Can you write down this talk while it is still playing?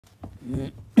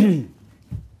Well,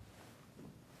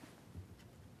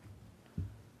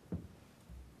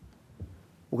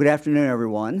 good afternoon,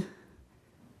 everyone.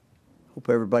 Hope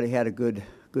everybody had a good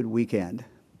weekend.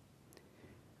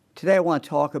 Today I want to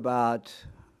talk about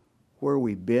where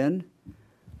we've been,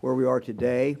 where we are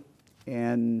today,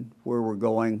 and where we're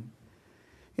going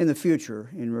in the future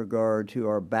in regard to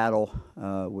our battle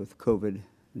with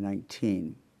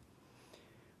COVID-19.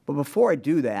 But before I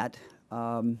do that,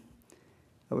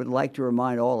 I would like to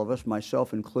remind all of us,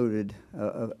 myself included,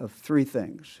 of three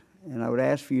things. And I would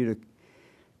ask for you to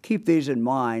keep these in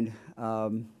mind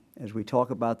as we talk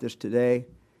about this today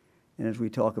and as we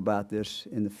talk about this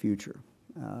in the future,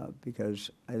 because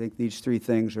I think these three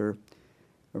things are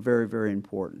very, very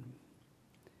important.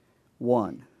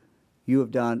 One, you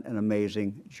have done an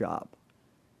amazing job.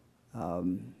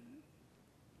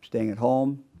 Staying at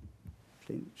home,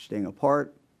 staying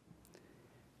apart,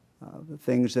 the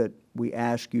things that we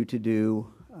ask you to do,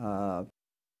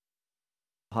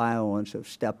 Ohioans have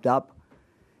stepped up.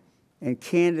 And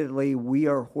candidly, we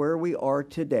are where we are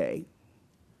today,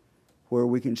 where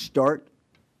we can start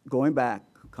going back,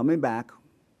 coming back,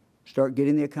 start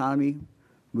getting the economy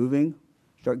moving,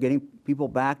 start getting people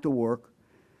back to work.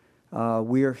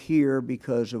 We are here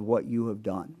because of what you have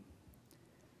done.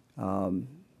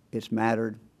 It's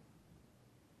mattered.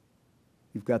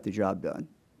 You've got the job done.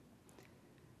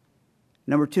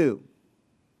 Number two,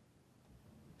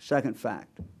 second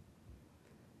fact.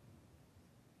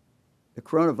 The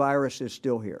coronavirus is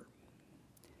still here.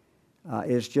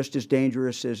 It is just as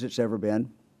dangerous as it's ever been.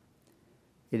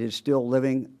 It is still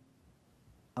living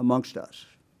amongst us.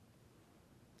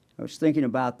 I was thinking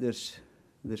about this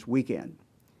weekend,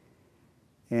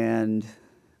 and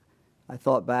I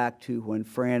thought back to when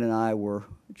Fran and I were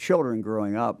children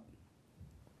growing up.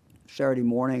 Saturday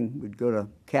morning, we'd go to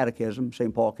catechism,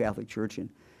 St. Paul Catholic Church in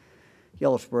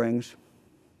Yellow Springs,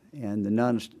 and the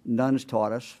nuns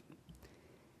taught us.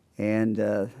 And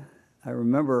I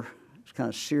remember, it's kind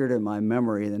of seared in my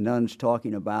memory, the nuns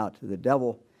talking about the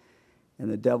devil, and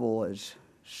the devil is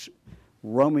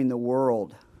roaming the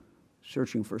world,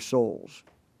 searching for souls.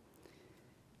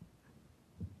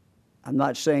 I'm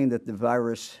not saying that the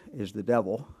virus is the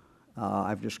devil.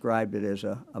 I've described it as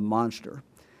a monster.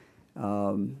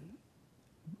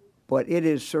 But it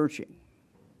is searching,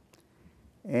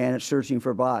 and it's searching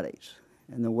for bodies.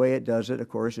 And the way it does it, of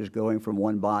course, is going from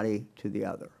one body to the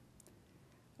other.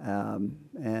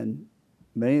 And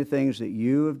many of the things that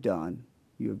you have done,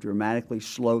 you have dramatically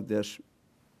slowed this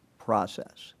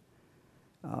process.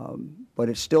 But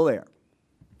it's still there.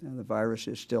 And the virus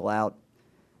is still out.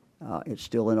 It's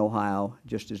still in Ohio,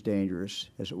 just as dangerous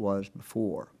as it was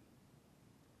before.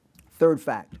 Third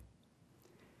fact.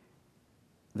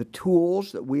 The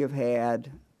tools that we have had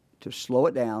to slow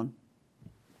it down,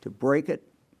 to break it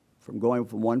from going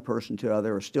from one person to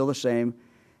another, are still the same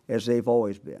as they've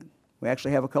always been. We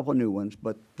actually have a couple of new ones,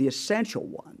 but the essential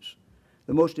ones,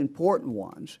 the most important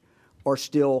ones, are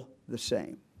still the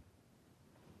same.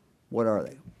 What are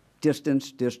they?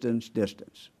 Distance, distance,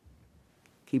 distance.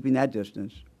 Keeping that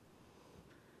distance.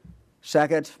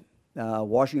 Second,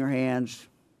 washing your hands.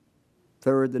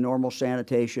 Third, the normal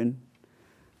sanitation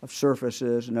of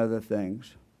surfaces and other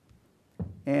things.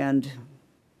 And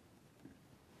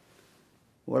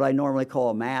what I normally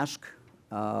call a mask,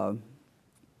 I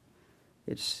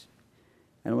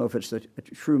don't know if it's a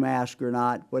true mask or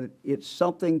not, but it's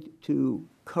something to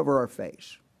cover our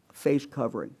face, a face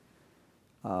covering.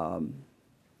 And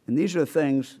these are the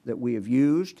things that we have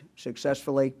used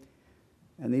successfully,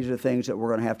 and these are the things that we're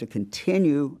going to have to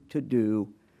continue to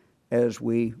do as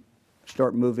we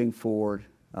start moving forward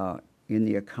in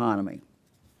the economy.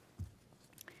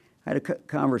 I had a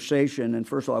conversation, and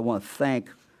first of all, I want to thank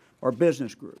our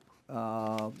business group.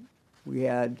 We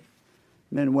had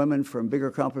men and women from bigger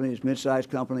companies, mid-sized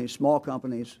companies, small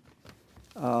companies,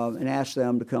 and asked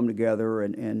them to come together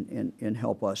and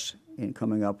help us in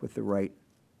coming up with the right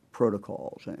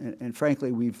protocols. And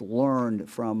frankly, we've learned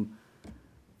from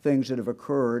things that have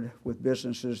occurred with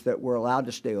businesses that were allowed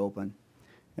to stay open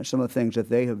and some of the things that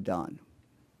they have done.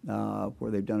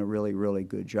 Where they've done a really, really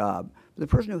good job. But the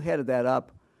person who headed that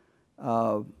up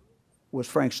was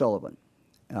Frank Sullivan.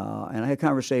 And I had a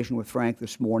conversation with Frank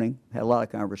this morning, had a lot of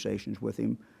conversations with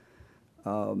him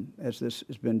as this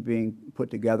has been being put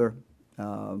together,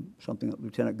 something that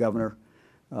Lieutenant Governor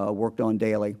worked on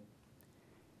daily.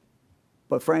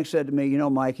 But Frank said to me, you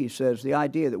know, Mike, he says, the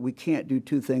idea that we can't do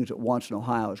two things at once in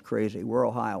Ohio is crazy. We're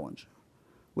Ohioans.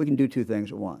 We can do two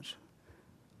things at once.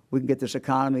 We can get this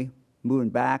economy moving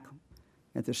back,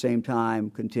 at the same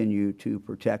time continue to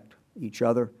protect each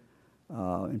other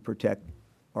and protect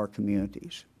our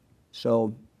communities.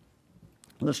 So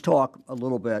Let's talk a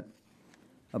little bit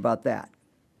about that.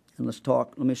 And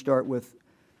let me start with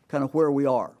kind of where we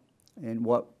are and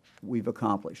what we've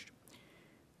accomplished.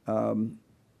 And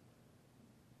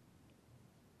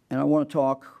I want to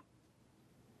talk,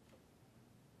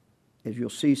 as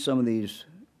you'll see some of these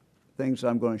things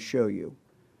I'm going to show you,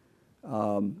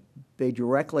 they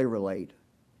directly relate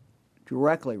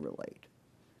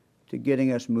to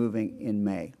getting us moving in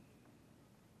May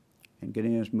and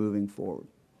getting us moving forward.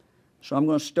 So I'm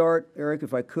going to start, Eric,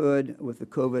 if I could, with the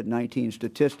COVID-19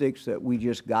 statistics that we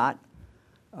just got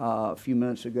a few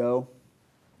minutes ago.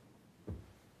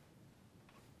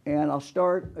 And I'll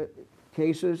start at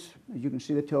cases. As you can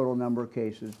see, the total number of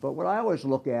cases. But what I always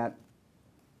look at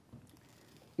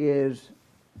is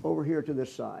over here to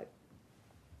this side.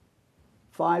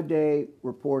 5-day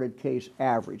reported case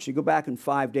average. So you go back in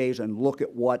 5 days and look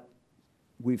at what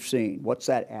we've seen. What's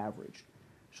that average?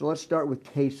 So let's start with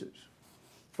cases.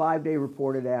 5-day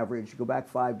reported average, go back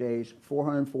 5 days,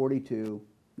 442.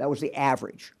 That was the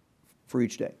average for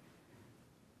each day.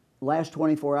 Last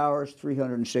 24 hours,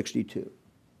 362.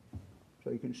 So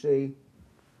you can see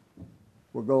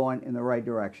we're going in the right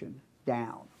direction,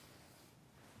 down.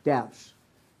 Deaths.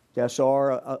 Deaths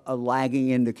are a lagging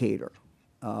indicator.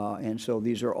 And so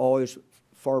these are always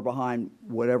far behind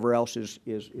whatever else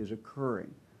is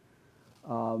occurring.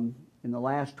 In the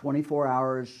last 24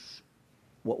 hours,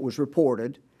 what was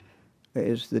reported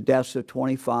is the deaths of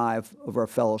 25 of our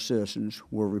fellow citizens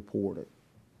were reported.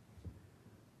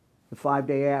 The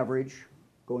 5-day average,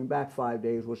 going back 5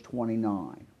 days, was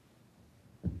 29.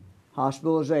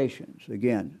 Hospitalizations,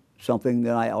 again, something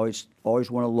that I always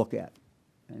want to look at.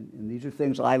 And these are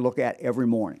things I look at every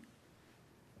morning.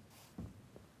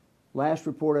 Last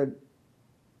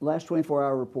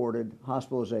 24-hour reported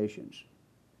hospitalizations,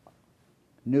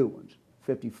 new ones,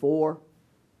 54.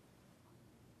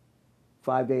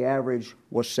 5-day average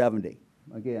was 70.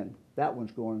 Again, that one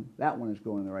is going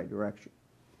in the right direction.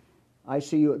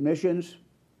 ICU admissions,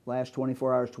 last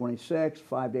 24 hours, 26.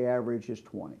 5-day average is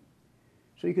 20.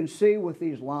 So you can see with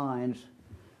these lines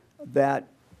that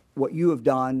what you have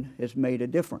done has made a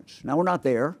difference. Now, we're not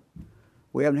there.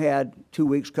 We haven't had 2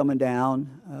 weeks coming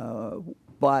down,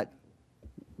 but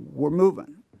we're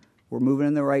moving. We're moving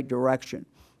in the right direction.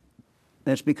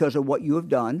 And it's because of what you have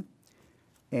done,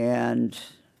 and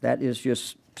that is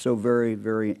just so very,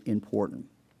 very important.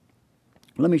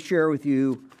 Let me share with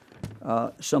you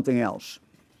something else.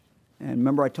 And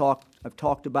remember, I've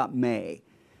talked about May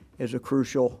as a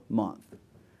crucial month.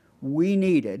 We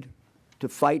needed to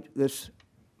fight this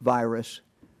virus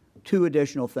 2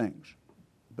 additional things,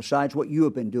 besides what you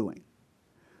have been doing.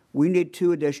 We need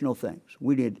 2 additional things.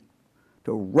 We need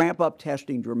to ramp up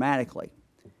testing dramatically,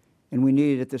 and we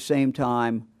needed at the same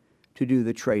time to do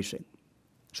the tracing.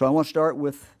 So I want to start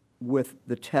with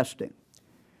the testing.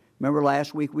 Remember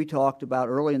last week we talked about,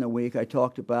 early in the week, I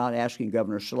talked about asking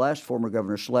Governor Celeste, former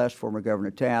Governor Celeste, former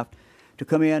Governor Taft, to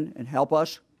come in and help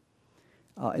us.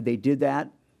 They did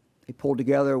that. They pulled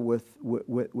together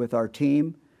with our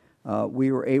team.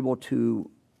 We were able to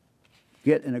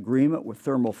get an agreement with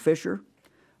Thermo Fisher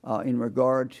in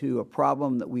regard to a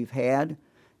problem that we've had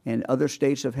and other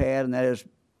states have had, and that is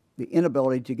the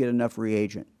inability to get enough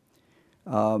reagent.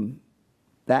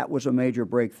 That was a major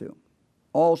breakthrough.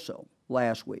 Also,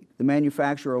 last week, the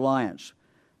Manufacturer Alliance,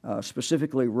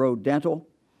 specifically Road Dental,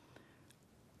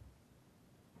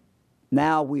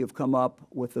 now we have come up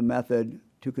with a method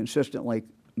to consistently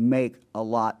make a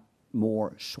lot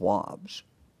more swabs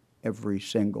every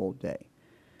single day.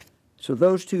 So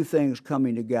those 2 things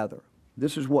coming together,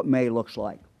 this is what May looks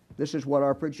like. This is what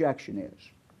our projection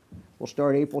is. We'll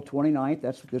start April 29th,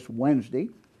 that's this Wednesday,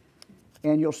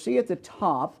 and you'll see at the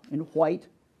top in white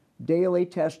daily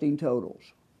testing totals.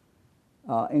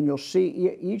 And you'll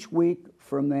see each week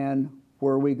from then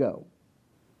where we go.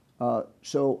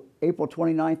 So April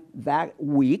 29th, that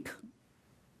week,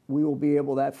 we will be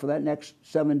able for that next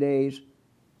 7 days,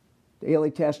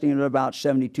 daily testing at about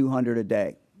 7,200 a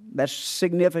day. That's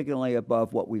significantly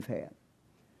above what we've had.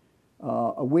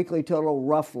 A weekly total,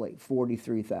 roughly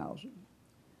 43,000.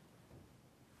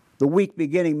 The week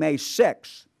beginning May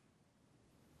 6th,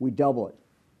 we double it,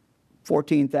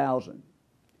 14,000.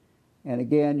 And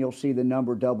again, you'll see the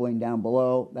number doubling down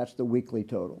below. That's the weekly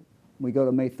total. We go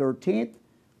to May 13th,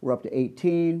 we're up to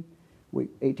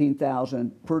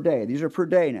 18,000 per day. These are per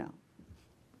day now.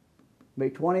 May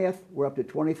 20th, we're up to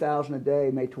 20,000 a day.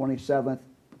 May 27th,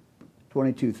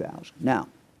 22,000. Now,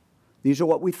 these are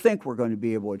what we think we're going to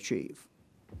be able to achieve.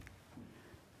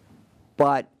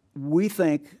 But we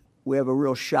think we have a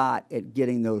real shot at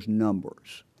getting those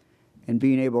numbers and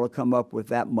being able to come up with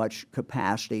that much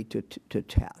capacity to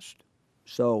test.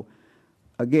 So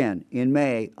again, in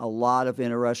May, a lot of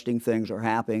interesting things are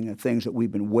happening, and things that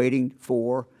we've been waiting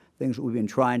for, things that we've been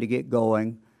trying to get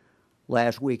going.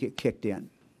 Last week it kicked in.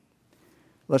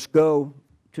 Let's go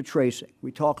to tracing.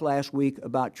 We talked last week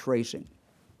about tracing.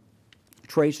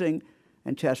 Tracing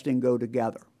and testing go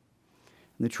together.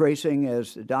 And the tracing,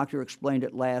 as the doctor explained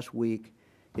it last week,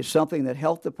 is something that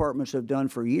health departments have done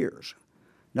for years.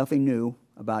 Nothing new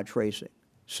about tracing.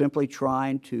 Simply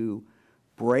trying to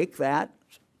break that,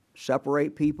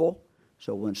 separate people,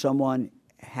 so when someone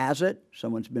has it,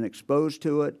 someone's been exposed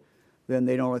to it, then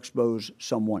they don't expose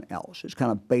someone else. It's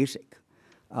kind of basic.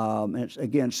 And it's,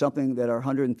 again, something that our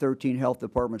 113 health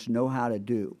departments know how to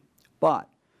do. But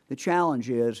the challenge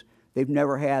is they've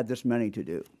never had this many to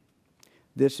do.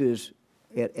 This is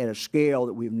at a scale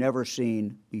that we've never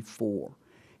seen before.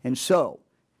 And so,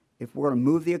 if we're going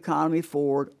to move the economy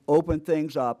forward, open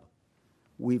things up,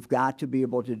 we've got to be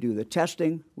able to do the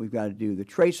testing, we've got to do the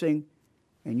tracing,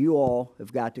 and you all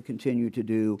have got to continue to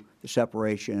do the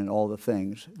separation and all the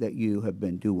things that you have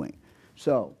been doing.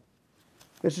 So,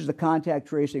 this is the contact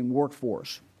tracing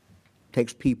workforce.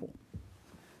 Takes people.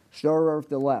 Starter at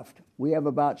the left. We have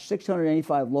about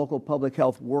 685 local public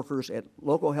health workers at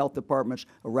local health departments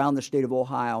around the state of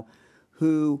Ohio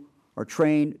who are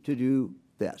trained to do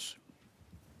this.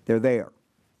 They're there.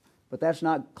 But that's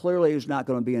not, clearly is not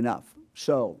going to be enough.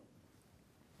 So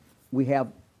we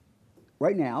have,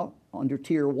 right now, under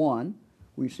Tier 1,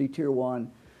 we see Tier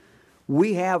 1,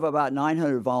 we have about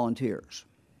 900 volunteers.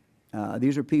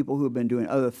 These are people who have been doing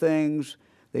other things.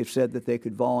 They've said that they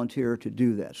could volunteer to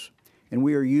do this. And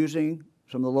we are using,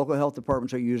 some of the local health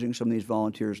departments are using some of these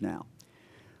volunteers now.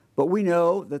 But we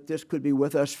know that this could be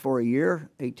with us for a year,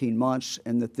 18 months,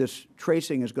 and that this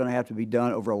tracing is going to have to be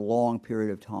done over a long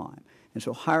period of time. And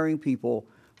so hiring people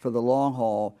for the long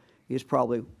haul is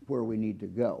probably where we need to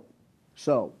go.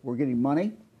 So we're getting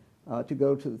money to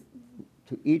go to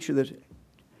each of the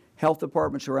health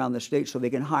departments around the state so they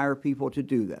can hire people to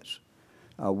do this.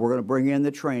 We're going to bring in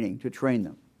the training to train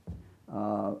them.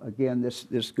 Again,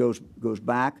 this goes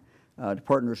back to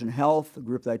Partners in Health, the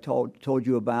group that I told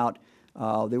you about.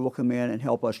 They will come in and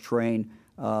help us train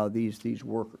these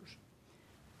workers.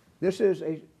 This is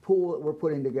a pool that we're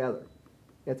putting together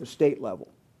at the state level.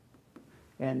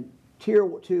 And Tier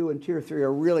 2 and Tier 3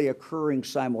 are really occurring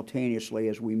simultaneously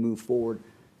as we move forward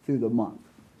through the month.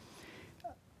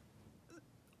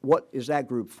 What is that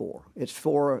group for? It's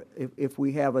for if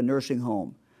we have a nursing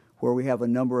home where we have a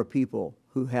number of people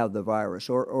who have the virus,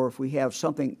 or if we have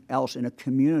something else in a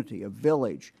community, a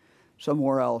village,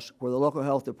 somewhere else where the local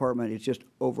health department is just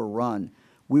overrun,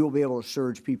 we will be able to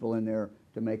surge people in there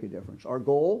to make a difference. Our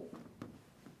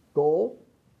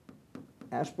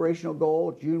aspirational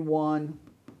goal, June 1,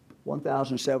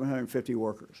 1,750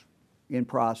 workers in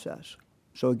process.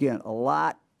 So again, a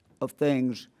lot of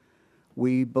things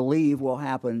we believe will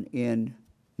happen in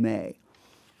May.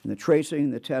 And the tracing,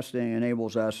 the testing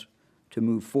enables us to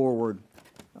move forward,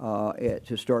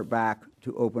 to start back,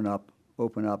 to open up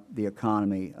the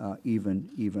economy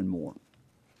even more.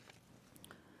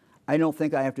 I don't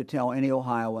think I have to tell any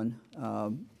Ohioan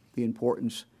the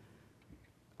importance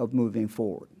of moving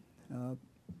forward.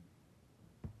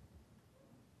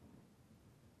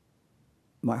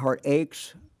 My heart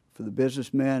aches for the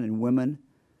businessmen and women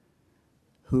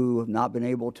who have not been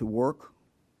able to work,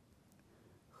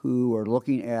 who are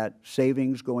looking at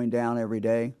savings going down every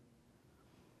day.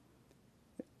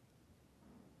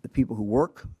 The people who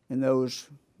work in those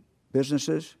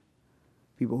businesses,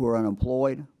 people who are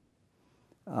unemployed.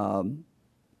 One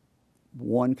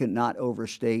cannot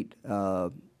overstate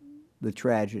the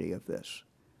tragedy of this.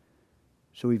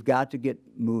 So we've got to get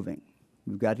moving.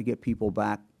 We've got to get people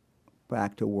back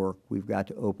to work. We've got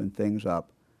to open things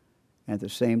up. And at the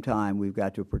same time, we've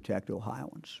got to protect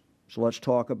Ohioans. So let's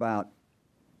talk about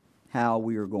how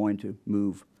we are going to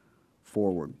move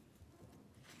forward.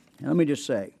 And let me just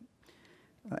say,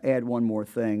 add one more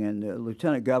thing, and the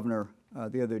Lieutenant Governor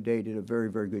the other day did a very,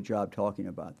 very good job talking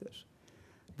about this.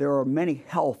 There are many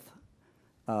health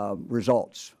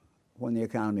results when the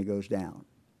economy goes down,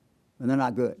 and they're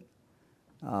not good.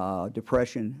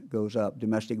 Depression goes up,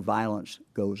 domestic violence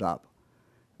goes up,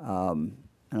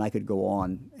 and I could go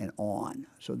on and on.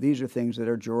 So these are things that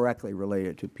are directly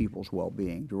related to people's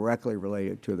well-being, directly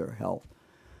related to their health.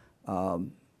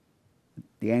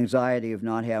 The anxiety of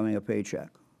not having a paycheck,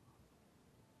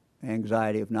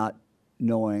 anxiety of not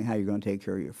knowing how you're going to take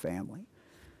care of your family.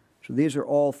 So these are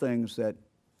all things that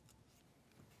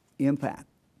impact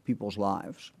people's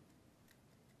lives.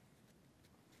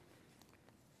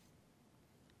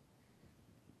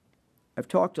 We've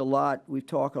talked a lot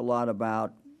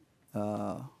about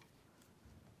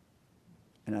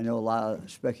and I know a lot of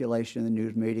speculation in the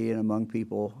news media and among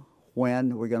people,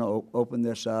 when we're going to open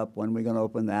this up, when we're going to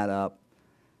open that up,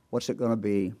 what's it going to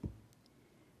be?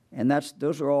 And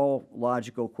those are all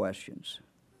logical questions.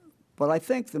 But I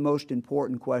think the most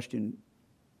important question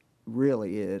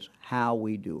really is how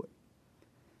we do it.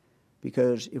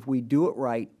 Because if we do it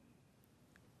right,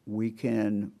 we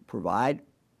can provide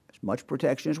as much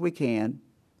protection as we can.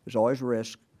 There's always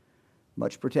risk.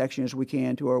 Much protection as we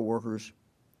can to our workers.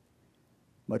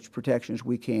 Much protection as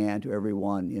we can to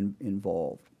everyone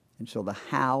involved. And so the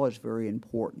how is very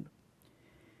important.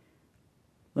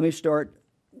 Let me start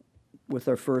with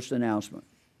our first announcement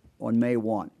on May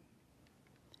 1.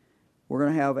 We're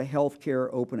going to have a health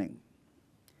care opening.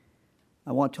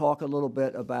 I want to talk a little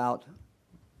bit about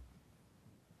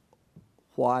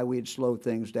why we had slowed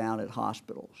things down at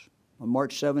hospitals. On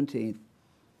March 17th,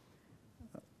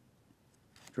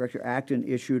 Director Acton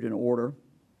issued an order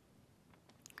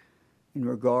in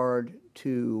regard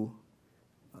to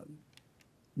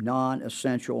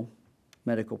non-essential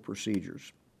medical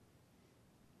procedures.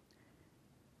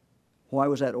 Why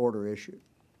was that order issued?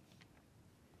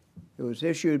 It was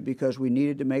issued because we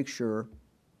needed to make sure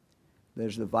that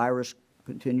as the virus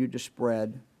continued to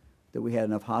spread, that we had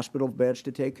enough hospital beds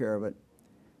to take care of it,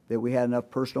 that we had enough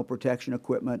personal protection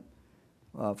equipment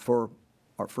for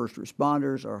our first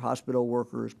responders, our hospital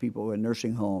workers, people in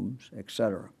nursing homes, et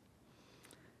cetera.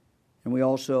 And we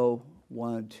also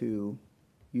wanted to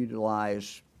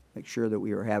make sure that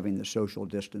we were having the social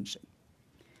distancing.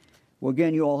 Well,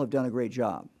 again, you all have done a great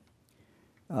job.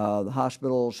 The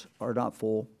hospitals are not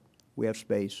full. We have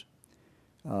space.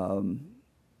 Done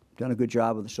a good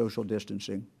job of the social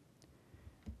distancing.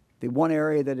 The one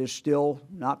area that is still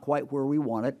not quite where we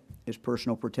want it is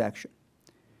personal protection.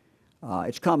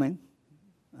 It's coming.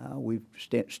 We've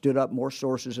stood up more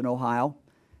sources in Ohio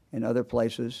and other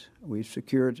places. We've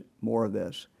secured more of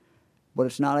this. But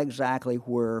it's not exactly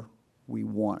where we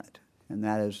want it. And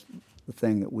that is the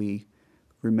thing that we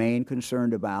remain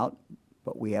concerned about.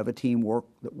 But we have a team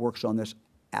that works on this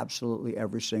absolutely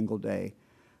every single day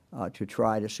to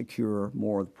try to secure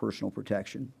more of the personal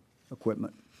protection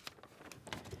equipment.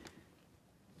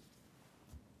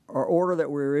 Our order that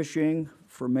we're issuing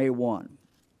for May 1,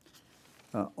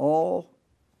 all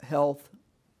health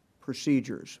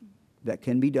procedures that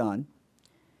can be done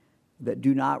that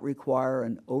do not require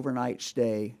an overnight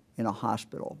stay in a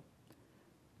hospital,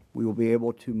 we will be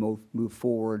able to move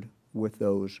forward with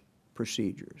those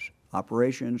procedures,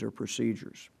 operations or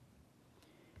procedures.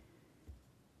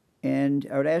 And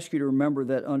I would ask you to remember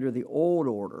that under the old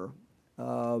order,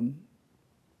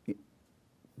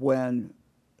 when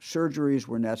surgeries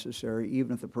were necessary,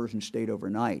 even if the person stayed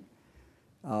overnight,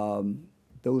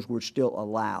 those were still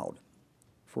allowed.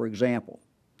 For example,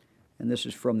 and this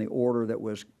is from the order that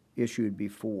was issued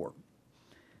before,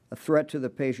 a threat to the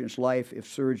patient's life if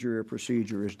surgery or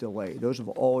procedure is delayed. Those have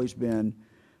always been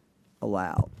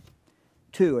allowed.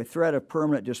 2, a threat of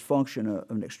permanent dysfunction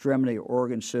of an extremity or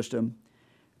organ system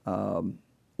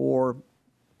or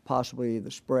possibly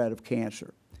the spread of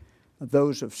cancer.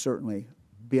 Those have certainly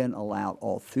been allowed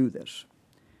all through this.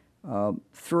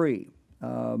 3,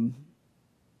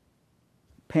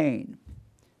 pain.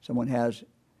 Someone has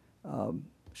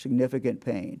significant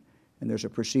pain, and there's a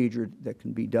procedure that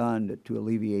can be done to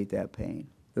alleviate that pain.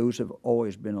 Those have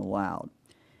always been allowed.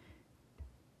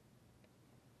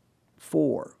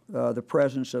 4, the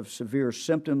presence of severe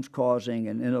symptoms causing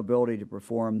an inability to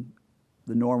perform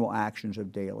the normal actions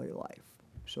of daily life.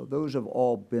 So those have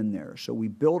all been there. So we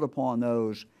build upon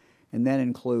those and then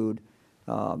include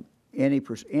any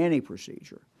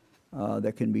procedure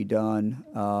that can be done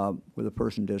where the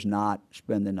person does not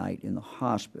spend the night in the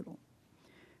hospital.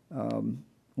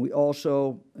 We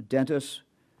also, dentists,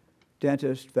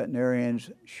 veterinarians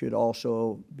should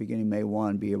also, beginning May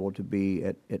 1, be able to be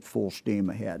at full steam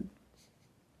ahead.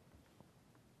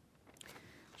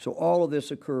 So all of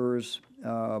this occurs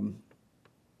on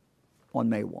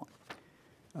May 1.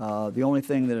 The only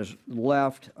thing that is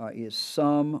left is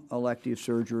some elective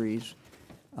surgeries,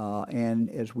 and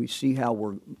as we see how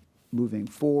we're moving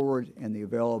forward and the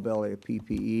availability of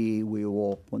PPE, we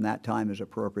will, when that time is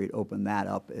appropriate, open that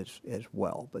up as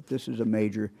well. But this is a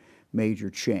major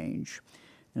change.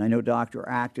 And I know Dr.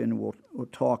 Acton will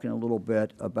talk in a little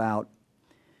bit about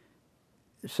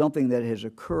something that has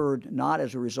occurred not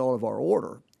as a result of our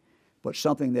order, but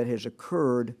something that has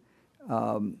occurred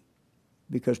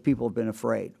because people have been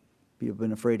afraid. People have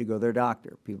been afraid to go to their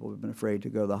doctor. People have been afraid to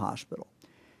go to the hospital.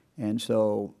 And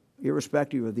so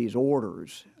irrespective of these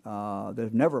orders that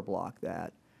have never blocked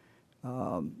that,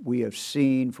 we have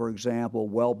seen, for example,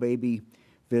 well baby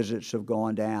visits have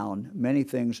gone down. Many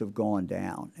things have gone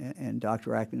down. And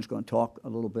Dr. Acton is going to talk a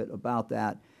little bit about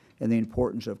that and the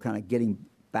importance of kind of getting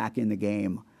back in the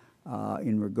game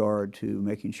in regard to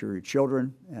making sure your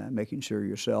children, making sure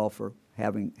yourself are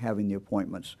having the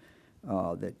appointments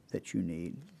that you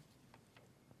need.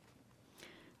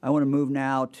 I want to move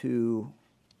now to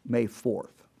May 4th.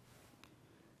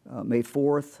 May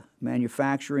 4th,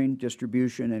 manufacturing,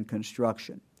 distribution, and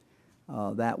construction.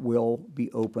 That will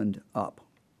be opened up.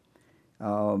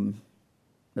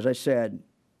 As I said,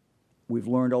 we've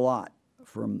learned a lot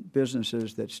from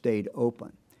businesses that stayed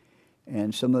open.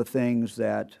 And some of the things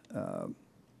that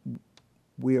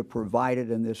we have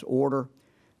provided in this order,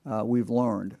 we've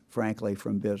learned, frankly,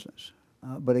 from business.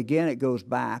 But again, it goes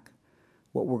back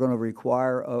what we're going to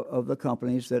require of the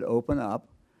companies that open up,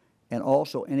 and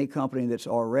also any company that's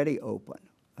already open.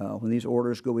 When these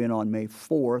orders go in on May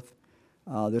 4th,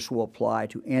 this will apply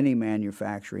to any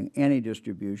manufacturing, any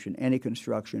distribution, any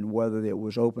construction, whether it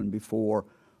was open before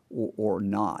or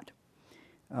not.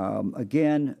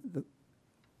 Again,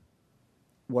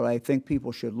 what I think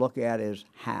people should look at is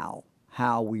how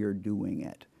we are doing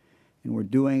it. And we're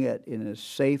doing it in as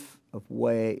safe of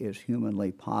way as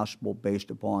humanly possible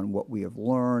based upon what we have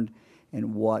learned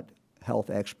and what health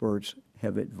experts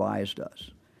have advised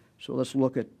us. So let's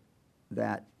look at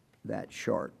that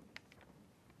chart.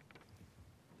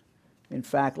 In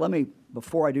fact,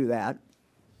 before I do that,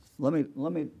 let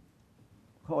me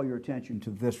call your attention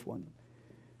to this one,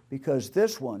 because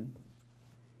this one,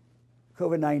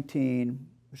 COVID-19,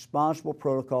 responsible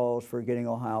protocols for getting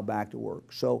Ohio back to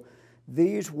work. So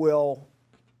these will,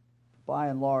 by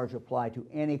and large, apply to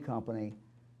any company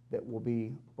that will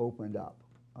be opened up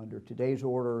under today's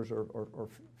orders or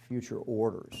future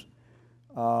orders.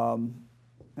 And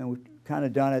we've kind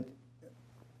of done it,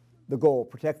 the goal,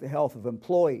 protect the health of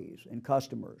employees and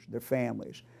customers, their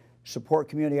families, support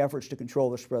community efforts to control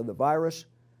the spread of the virus,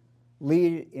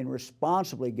 lead in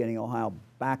responsibly getting Ohio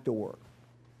back to work.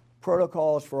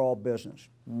 Protocols for all business.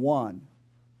 One,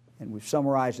 and we've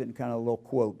summarized it in kind of a little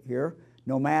quote here,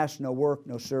 no mask, no work,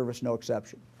 no service, no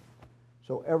exception.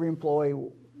 So every employee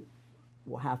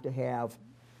will have to have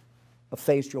a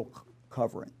facial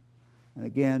covering. And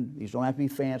again, these don't have to be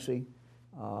fancy,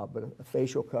 but a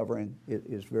facial covering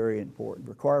is very important.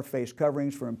 Require face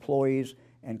coverings for employees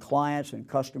and clients and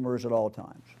customers at all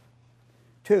times.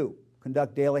 Two,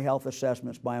 conduct daily health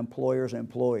assessments by employers and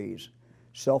employees,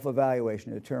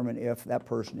 self-evaluation to determine if that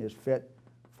person is fit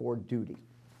for duty.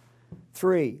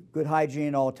 Three, good hygiene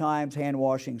at all times, hand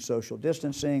washing, social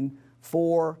distancing.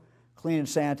 Four, clean and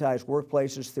sanitize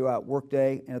workplaces throughout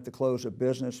workday and at the close of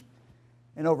business.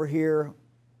 And over here,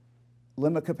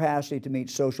 limit capacity to meet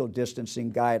social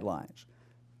distancing guidelines.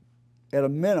 At a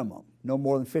minimum, no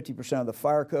more than 50% of the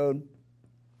fire code.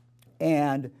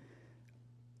 And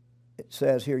it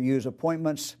says here, use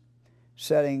appointment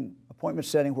setting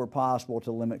where possible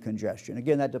to limit congestion.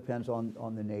 Again, that depends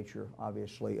on the nature,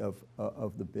 obviously, of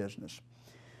the business.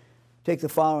 Take the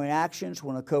following actions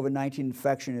when a COVID-19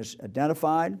 infection is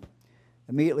identified.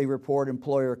 Immediately report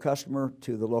employer or customer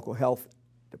to the local health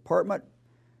department.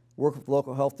 Work with the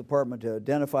local health department to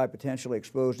identify potentially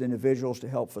exposed individuals to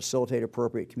help facilitate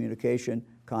appropriate communication,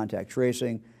 contact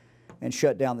tracing, and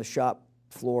shut down the shop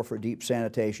floor for deep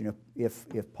sanitation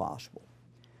if possible.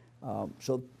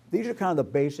 So these are kind of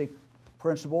the basic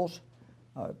principles.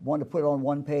 Wanted to put it on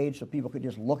one page so people could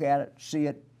just look at it, see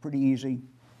it, pretty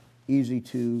easy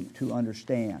to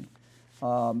understand.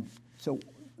 So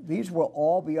these will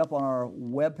all be up on our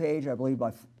web page, I believe,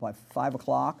 by 5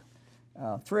 o'clock,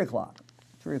 3 o'clock.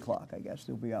 3 o'clock, I guess,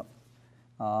 they'll be up.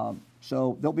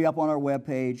 So they'll be up on our web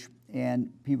page,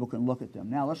 and people can look at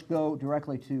them. Now let's go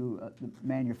directly to the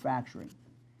manufacturing.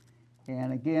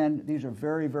 And again, these are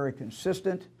very, very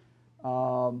consistent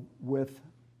with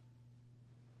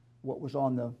what was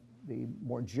on the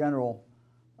more general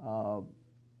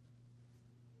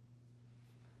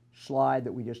slide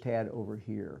that we just had over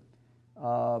here.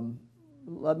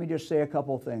 Let me just say a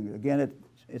couple of things. Again,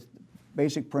 it's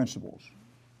basic principles.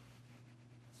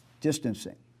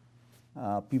 Distancing.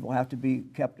 People have to be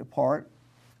kept apart.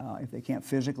 If they can't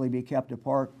physically be kept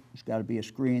apart, there's got to be a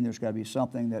screen, there's got to be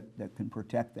something that can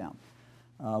protect them.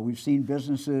 We've seen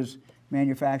businesses,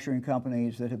 manufacturing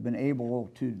companies that have been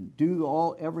able to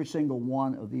do every single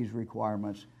one of these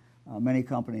requirements. Many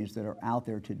companies that are out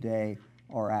there today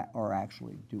are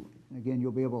actually doing. And again,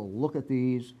 you'll be able to look at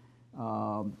these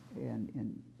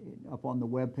and up on the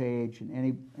web page, and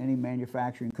any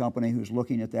manufacturing company who's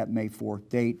looking at that May 4th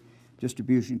date,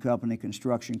 distribution company,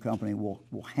 construction company will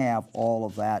have all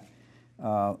of that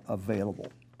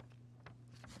available.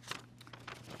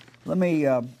 Let me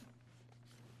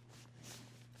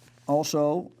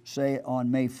Also, say on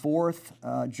May 4th,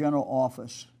 general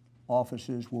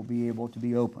offices will be able to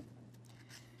be open.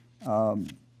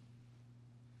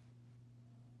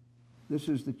 This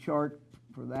is the chart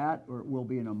for that, or it will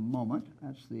be in a moment.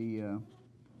 That's the,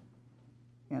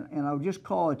 and I'll just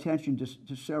call attention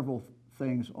to several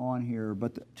things on here,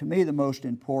 but to me the most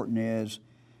important is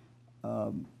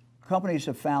companies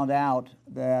have found out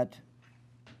that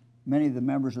many of the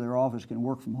members of their office can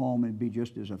work from home and be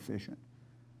just as efficient.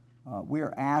 We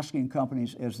are asking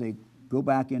companies as they go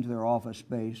back into their office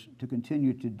space to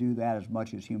continue to do that as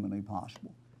much as humanly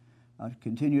possible.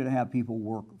 Continue to have people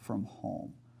work from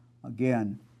home.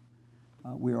 Again,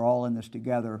 we are all in this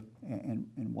together, and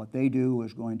what they do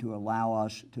is going to allow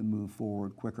us to move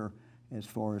forward quicker as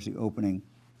far as the opening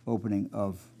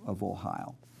of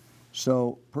Ohio.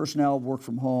 So personnel work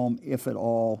from home if at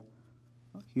all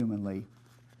humanly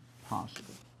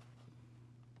possible.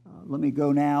 Let me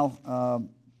go now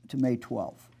to May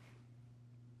 12th.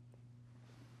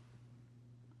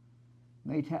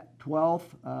 May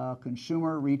 12th,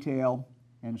 consumer, retail,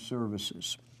 and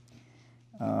services.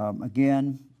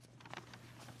 Again,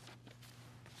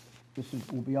 this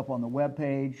will be up on the web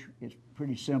page. It's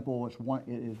pretty simple. It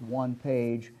is one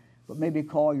page, but maybe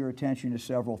call your attention to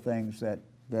several things that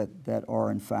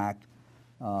are in fact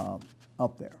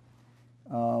up there.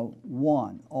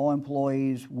 One, all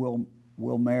employees will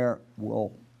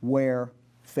wear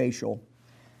facial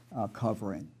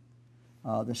covering.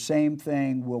 The same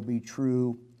thing will be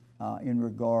true in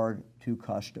regard to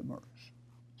customers.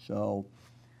 So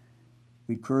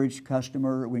we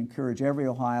encourage every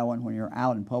Ohioan when you're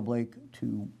out in public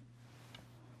to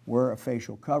wear a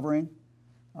facial covering.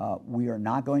 We are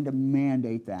not going to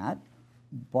mandate that,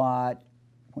 but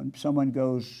when someone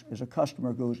as a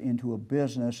customer goes into a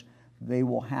business, they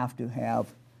will have to have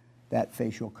that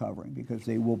facial covering because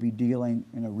they will be dealing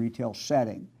in a retail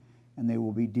setting and they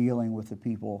will be dealing with the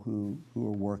people who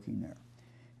are working there.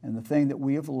 And the thing that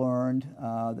we have learned,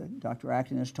 that Dr.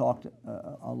 Acton has talked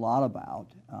a lot about,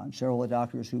 and several of the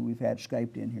doctors who we've had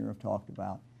Skyped in here have talked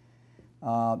about,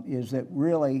 is that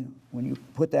really when you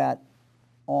put that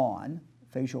on,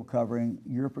 facial covering,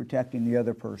 you're protecting the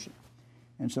other person.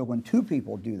 And so when two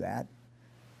people do that,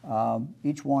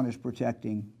 each one is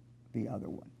protecting the other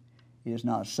one. It is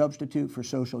not a substitute for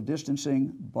social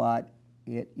distancing, but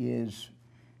it is,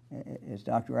 as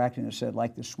Dr. Acton has said,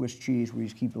 like the Swiss cheese, we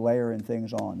just keep layering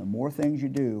things on. The more things you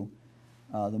do,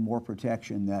 the more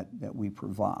protection that we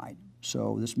provide.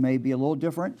 So this may be a little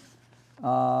different,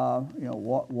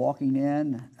 walking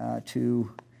in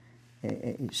to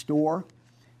a store,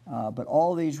 but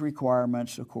all these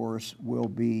requirements, of course, will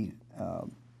be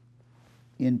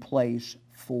in place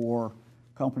for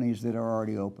companies that are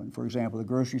already open. For example, the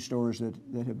grocery stores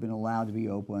that have been allowed to be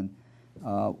open.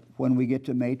 When we get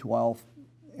to May 12th,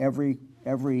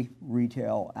 every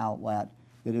retail outlet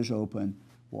that is open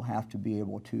will have to be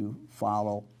able to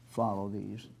follow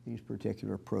these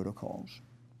particular protocols.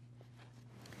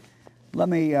 Let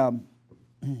me add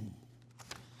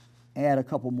a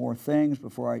couple more things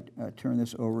before I turn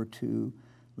this over to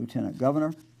Lieutenant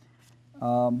Governor.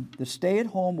 The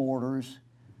stay-at-home orders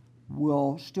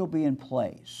will still be in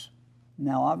place.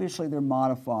 Now, obviously, they're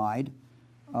modified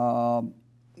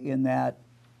in that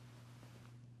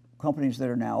companies that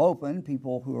are now open,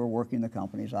 people who are working the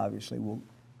companies obviously will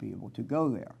be able to go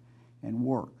there and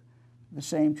work. The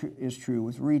same is true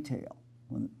with retail.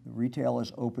 When the retail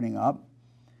is opening up,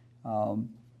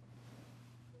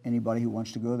 anybody who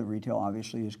wants to go to the retail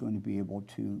obviously is going to be able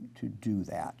to do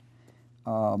that.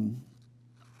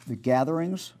 The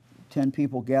gatherings, 10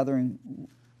 people gathering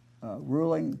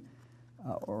ruling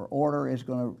or order is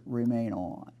going to remain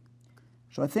on.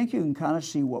 So I think you can kind of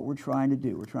see what we're trying to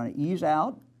do. We're trying to ease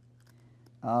out.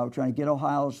 We're trying to get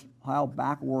Ohio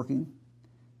back working.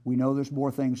 We know there's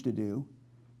more things to do.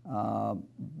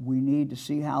 We need to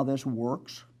see how this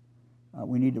works.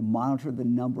 We need to monitor the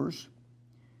numbers.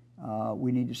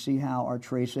 We need to see how our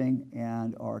tracing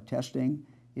and our testing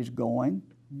is going.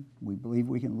 We believe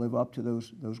we can live up to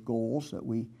those goals that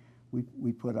we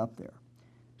put up there.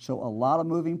 So a lot of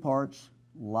moving parts,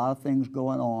 a lot of things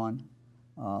going on.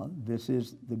 This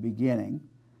is the beginning.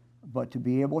 But to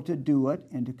be able to do it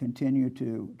and to continue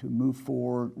to move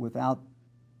forward without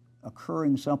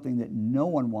occurring something that no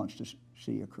one wants to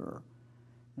see occur.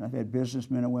 And I've had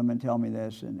businessmen and women tell me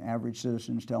this, and average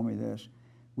citizens tell me this.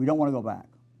 We don't want to go back.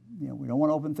 We don't want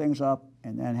to open things up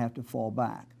and then have to fall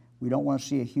back. We don't want to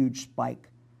see a huge spike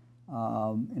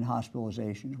in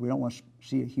hospitalizations. We don't want to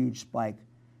see a huge spike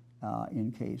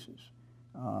in cases.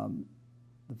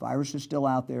 The virus is still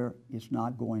out there. It's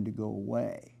not going to go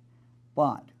away.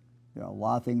 But there are a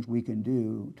lot of things we can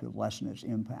do to lessen its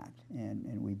impact,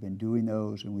 and we've been doing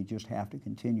those, and we just have to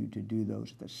continue to do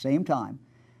those. At the same time,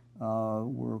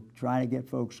 we're trying to get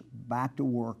folks back to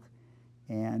work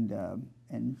and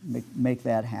make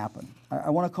that happen. I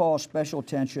want to call special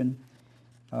attention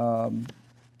to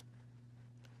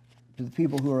the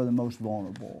people who are the most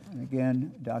vulnerable. And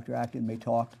again, Dr. Acton may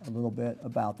talk a little bit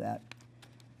about that.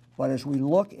 But as we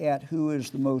look at who is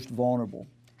the most vulnerable,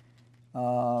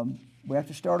 we have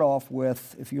to start off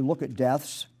with, if you look at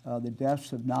deaths, the deaths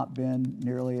have not been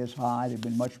nearly as high. They've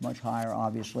been much, much higher,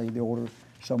 obviously, the older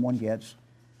someone gets.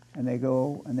 And they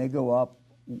go up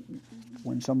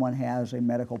when someone has a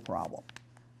medical problem.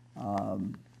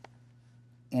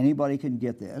 Anybody can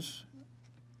get this,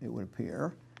 it would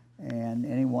appear, and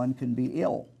anyone can be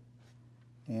ill.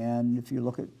 And if you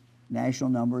look at national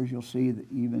numbers, you'll see that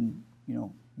even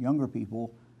younger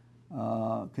people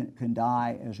can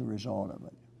die as a result of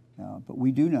it. But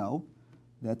we do know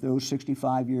that those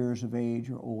 65 years of age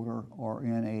or older are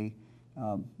in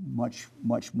a much,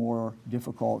 much more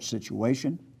difficult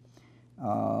situation.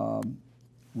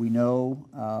 We know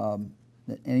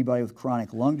that anybody with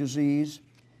chronic lung disease,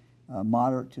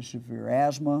 moderate to severe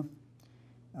asthma,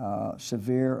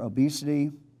 severe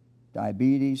obesity,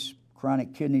 diabetes,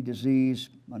 chronic kidney disease,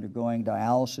 undergoing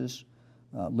dialysis,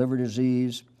 liver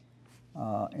disease,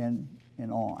 and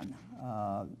on.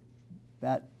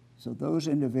 So those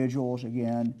individuals,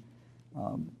 again,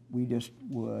 we just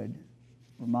would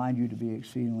remind you to be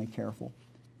exceedingly careful.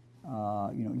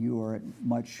 You are at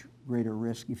much greater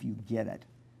risk if you get it,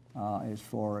 as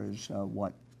far as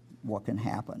what can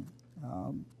happen.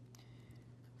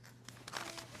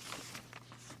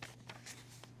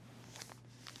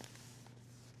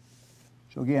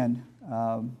 So again,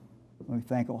 let me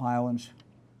thank Ohioans.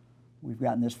 We've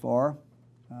gotten this far.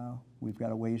 We've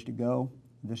got a ways to go.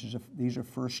 These are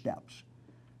first steps.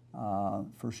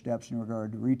 First steps in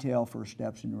regard to retail, first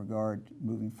steps in regard to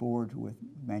moving forward with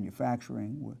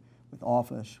manufacturing, with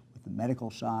office, with the medical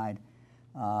side.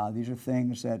 These are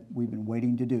things that we've been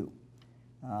waiting to do.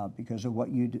 Because of what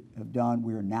you have done,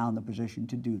 we are now in the position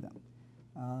to do them.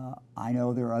 I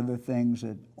know there are other things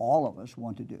that all of us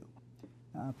want to do.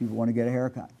 People want to get a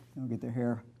haircut, get their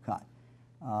hair cut.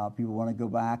 People want to go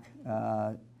back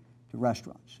to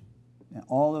restaurants. And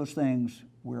all those things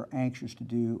we're anxious to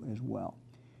do as well.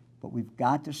 But we've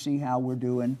got to see how we're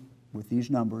doing with these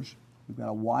numbers. We've got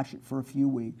to watch it for a few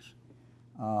weeks.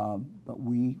 But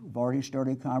we've already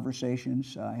started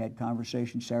conversations. I had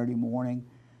conversations Saturday morning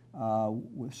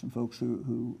with some folks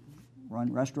who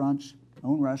run restaurants,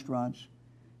 own restaurants.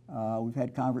 We've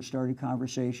had started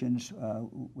conversations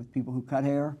with people who cut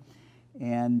hair,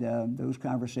 and those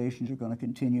conversations are going to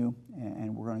continue,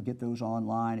 and we're going to get those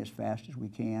online as fast as we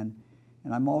can.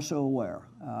 And I'm also aware,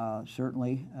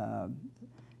 certainly,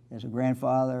 as a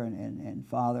grandfather and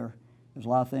father, there's a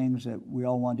lot of things that we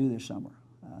all want to do this summer.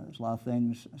 There's a lot of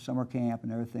things, summer camp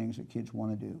and other things that kids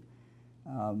want to do,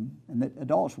 and that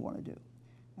adults want to do.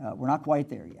 We're not quite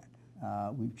there yet.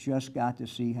 We've just got to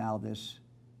see how this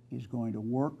is going to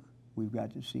work. We've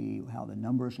got to see how the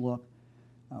numbers look.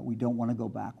 We don't want to go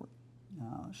backward.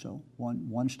 So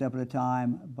one step at a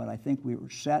time, but I think we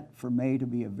were set for May to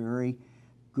be a very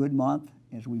good month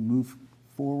as we move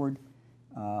forward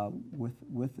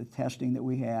with the testing that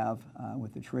we have,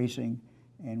 with the tracing,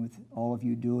 and with all of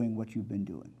you doing what you've been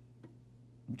doing.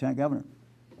 Lieutenant Governor.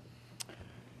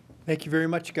 Thank you very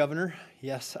much, Governor.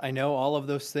 Yes, I know all of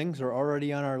those things are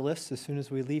already on our list as soon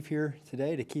as we leave here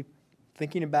today to keep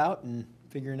thinking about and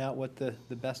figuring out what the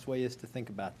best way is to think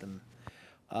about them.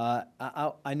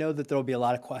 I know that there will be a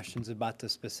lot of questions about the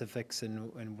specifics,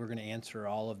 and we're going to answer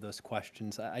all of those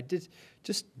questions. I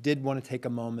just did want to take a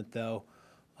moment, though,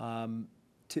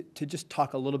 to just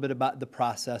talk a little bit about the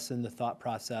process and the thought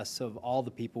process of all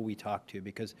the people we talked to,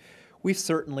 because we've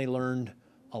certainly learned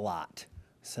a lot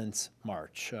since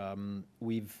March.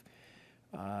 We've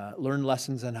learned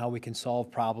lessons on how we can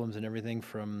solve problems and everything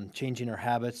from changing our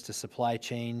habits to supply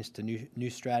chains to new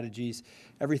strategies,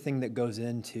 everything that goes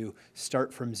into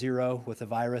start from zero with a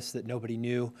virus that nobody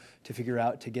knew to figure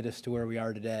out to get us to where we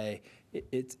are today.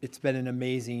 It's been an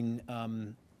amazing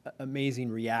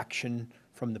reaction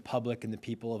from the public and the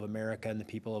people of America and the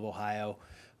people of Ohio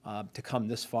to come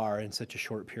this far in such a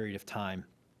short period of time.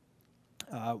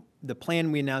 The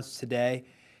plan we announced today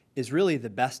is really the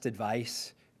best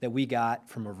advice that we got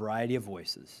from a variety of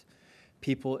voices.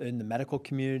 People in the medical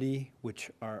community,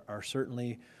 which are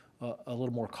certainly a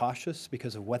little more cautious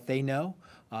because of what they know.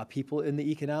 People in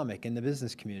the economic and the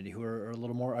business community who are a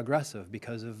little more aggressive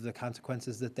because of the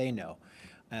consequences that they know.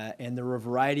 And there were a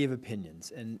variety of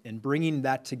opinions. And bringing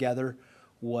that together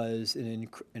was an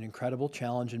incredible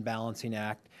challenge and balancing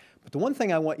act. But the one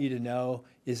thing I want you to know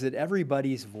is that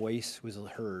everybody's voice was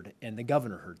heard, and the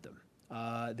governor heard them.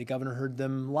 The governor heard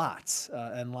them lots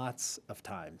and lots of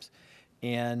times.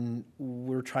 And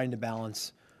we're trying to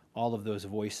balance all of those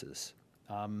voices.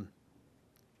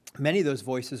 Many of those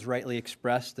voices rightly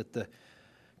expressed that the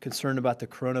concern about the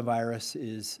coronavirus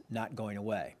is not going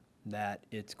away, that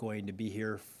it's going to be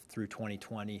here through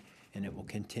 2020, and it will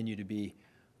continue to be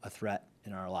a threat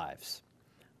in our lives.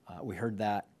 We heard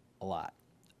that a lot.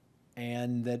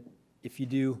 And that if you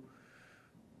do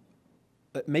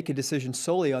make a decision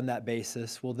solely on that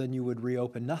basis, well, then you would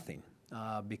reopen nothing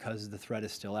because the threat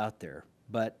is still out there.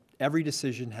 But every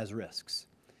decision has risks.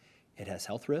 It has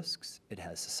health risks, it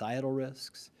has societal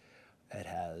risks, it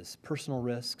has personal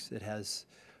risks, it has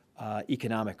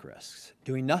economic risks.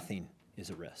 Doing nothing is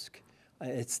a risk.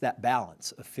 It's that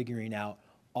balance of figuring out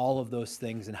all of those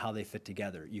things and how they fit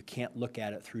together. You can't look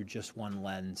at it through just one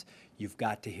lens. You've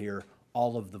got to hear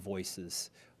all of the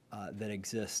voices that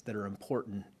exist that are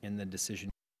important in the decision.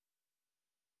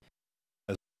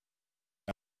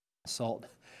 Consult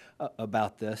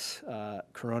about this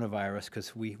coronavirus,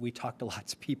 because we talk to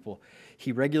lots of people.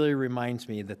 He regularly reminds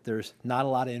me that there's not a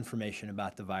lot of information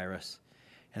about the virus,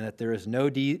 and that there is no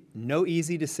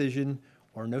easy decision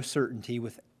or no certainty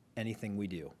with anything we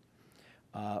do.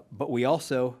 But we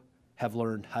also have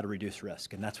learned how to reduce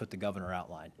risk, and that's what the governor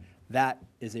outlined. That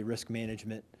is a risk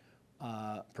management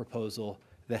proposal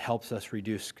that helps us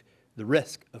reduce the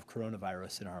risk of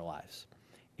coronavirus in our lives.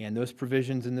 And those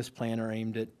provisions in this plan are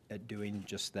aimed at doing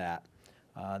just that.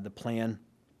 The plan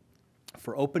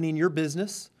for opening your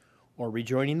business or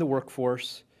rejoining the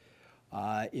workforce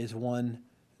is one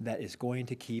that is going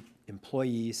to keep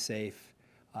employees safe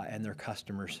and their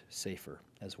customers safer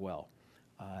as well.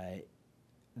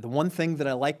 The one thing that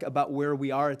I like about where we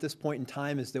are at this point in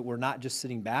time is that we're not just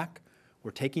sitting back,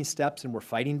 we're taking steps and we're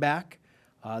fighting back.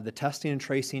 The testing and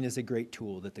tracing is a great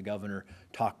tool that the governor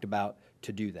talked about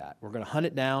to do that. We're going to hunt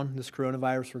it down, this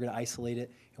coronavirus, we're going to isolate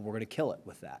it, and we're going to kill it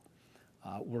with that.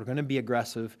 We're going to be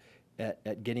aggressive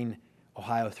at getting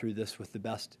Ohio through this with the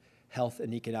best health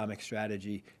and economic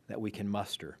strategy that we can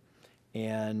muster.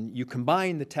 And you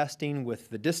combine the testing with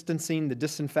the distancing, the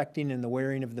disinfecting, and the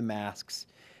wearing of the masks,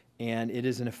 and it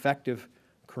is an effective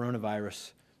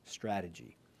coronavirus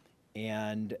strategy.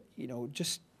 And, you know,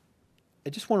 I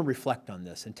just want to reflect on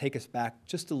this and take us back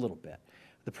just a little bit.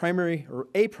 The primary, or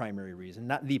a primary reason,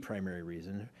 not the primary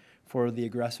reason, for the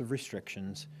aggressive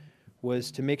restrictions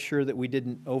was to make sure that we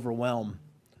didn't overwhelm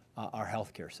our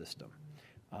healthcare system.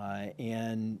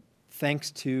 And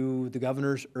thanks to the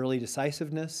governor's early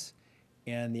decisiveness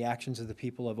and the actions of the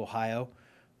people of Ohio,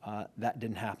 that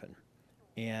didn't happen.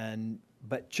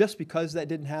 But just because that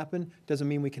didn't happen doesn't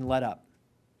mean we can let up.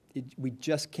 We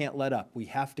just can't let up. We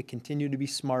have to continue to be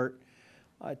smart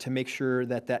to make sure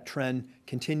that that trend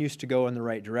continues to go in the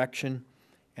right direction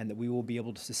and that we will be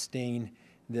able to sustain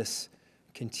this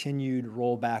continued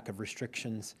rollback of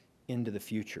restrictions into the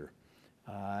future.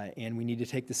 And we need to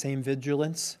take the same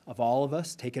vigilance of all of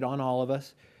us, take it on all of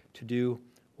us, to do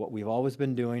what we've always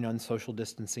been doing on social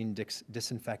distancing,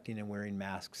 disinfecting, and wearing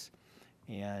masks,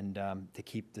 and to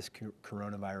keep this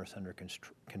coronavirus under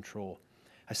control.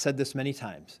 I've said this many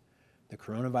times. The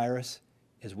coronavirus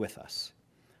is with us.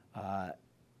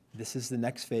 This is the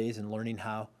next phase in learning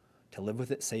how to live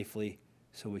with it safely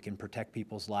so we can protect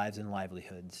people's lives and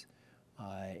livelihoods.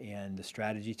 And the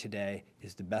strategy today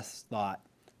is the best thought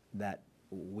that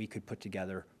we could put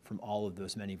together from all of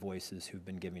those many voices who've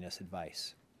been giving us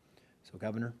advice. So,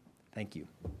 Governor, thank you.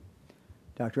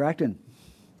 Dr. Acton.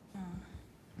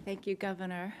 Thank you,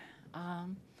 Governor.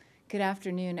 Good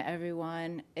afternoon,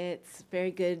 everyone. It's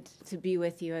very good to be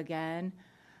with you again.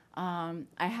 I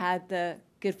had the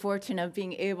good fortune of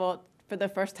being able, for the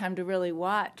first time, to really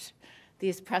watch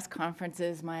these press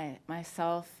conferences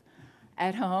myself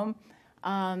at home.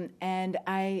 And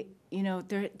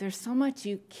there's so much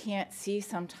you can't see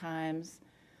sometimes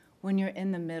when you're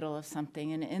in the middle of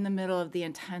something and in the middle of the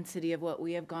intensity of what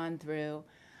we have gone through.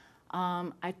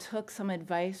 I took some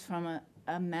advice from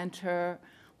a mentor,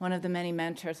 one of the many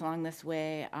mentors along this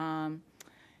way.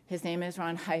 His name is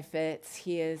Ron Heifetz.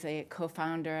 He is a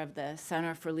co-founder of the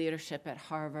Center for Leadership at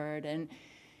Harvard, and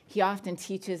he often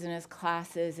teaches in his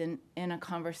classes. And in a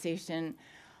conversation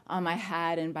I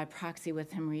had, and by proxy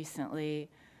with him recently,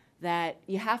 that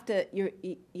you have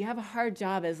a hard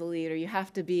job as a leader. You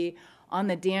have to be on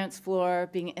the dance floor,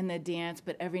 being in the dance,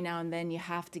 but every now and then you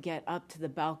have to get up to the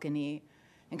balcony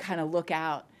and kind of look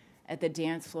out at the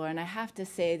dance floor. And I have to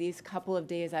say, these couple of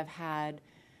days I've had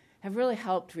have really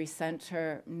helped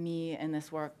recenter me in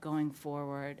this work going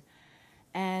forward.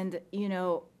 And,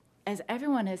 as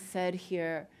everyone has said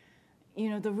here,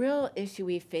 the real issue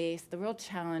we face, the real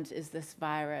challenge is this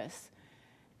virus.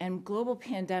 And global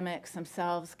pandemics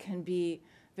themselves can be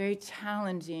very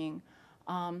challenging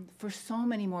for so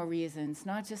many more reasons,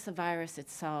 not just the virus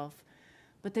itself,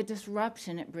 but the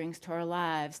disruption it brings to our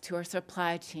lives, to our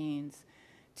supply chains,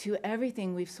 to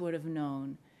everything we've sort of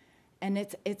known. And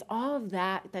it's all of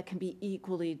that that can be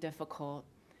equally difficult.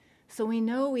 So we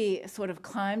know we sort of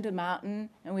climbed a mountain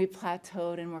and we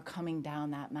plateaued and we're coming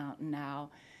down that mountain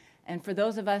now. And for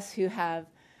those of us who have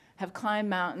climbed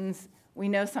mountains, we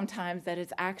know sometimes that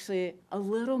it's actually a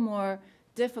little more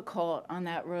difficult on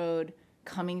that road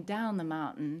coming down the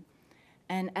mountain.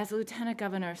 And as the Lieutenant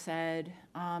Governor said,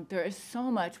 there is so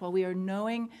much, while we are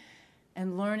knowing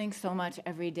and learning so much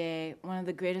every day, one of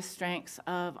the greatest strengths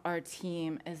of our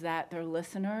team is that they're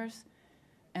listeners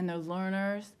and they're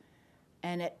learners.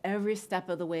 And at every step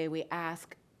of the way, we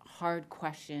ask hard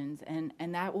questions, and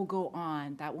that will go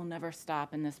on. That will never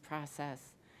stop in this process.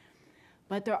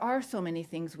 But there are so many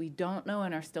things we don't know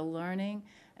and are still learning,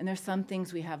 and there's some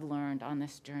things we have learned on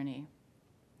this journey.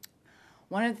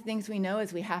 One of the things we know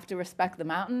is we have to respect the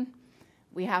mountain.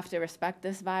 We have to respect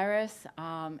this virus.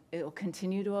 It will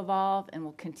continue to evolve, and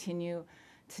we'll continue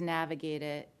to navigate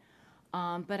it.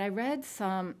 But I read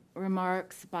some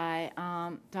remarks by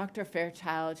Dr.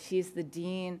 Fairchild. She's the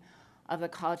dean of the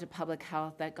College of Public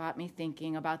Health that got me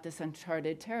thinking about this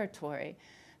uncharted territory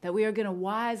that we are going to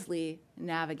wisely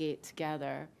navigate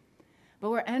together. But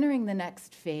we're entering the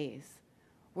next phase.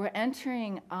 We're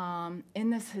entering in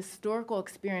this historical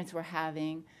experience we're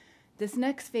having. This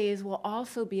next phase will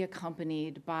also be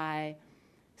accompanied by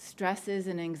stresses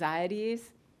and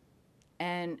anxieties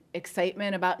and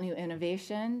excitement about new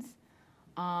innovations.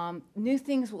 New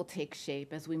things will take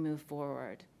shape as we move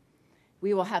forward.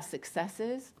 We will have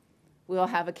successes. We will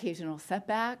have occasional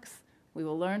setbacks. We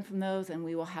will learn from those, and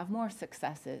we will have more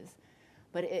successes.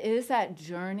 But it is that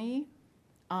journey,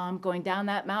 going down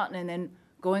that mountain and then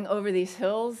going over these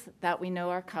hills that we know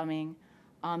are coming,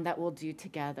 that we'll do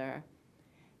together.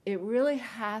 It really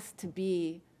has to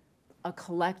be a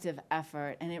collective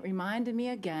effort, and it reminded me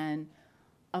again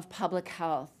of public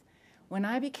health. When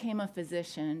I became a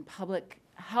physician, public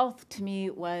health to me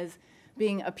was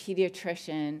being a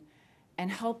pediatrician and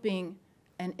helping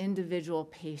an individual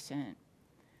patient.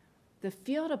 The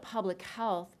field of public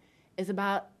health is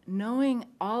about knowing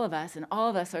all of us, and all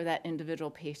of us are that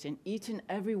individual patient. Each and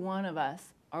every one of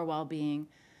us are well-being.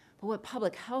 But what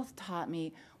public health taught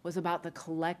me was about the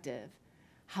collective,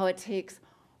 how it takes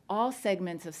all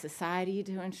segments of society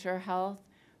to ensure health,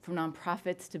 from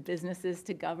nonprofits to businesses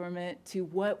to government to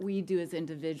what we do as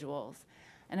individuals.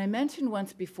 And I mentioned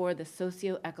once before the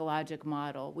socio-ecologic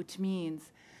model, which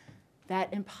means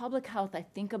that in public health, I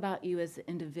think about you as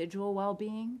individual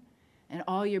well-being and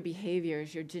all your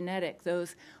behaviors, your genetic,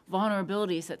 those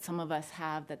vulnerabilities that some of us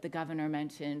have that the governor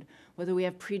mentioned, whether we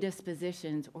have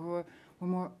predispositions or we're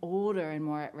more older and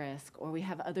more at risk, or we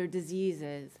have other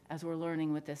diseases as we're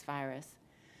learning with this virus.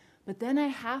 But then I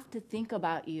have to think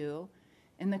about you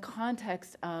in the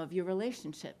context of your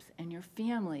relationships and your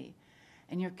family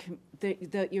and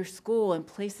your school and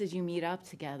places you meet up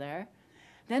together.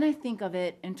 Then I think of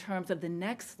it in terms of the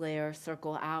next layer,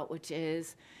 circle out, which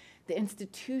is the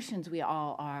institutions we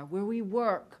all are, where we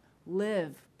work,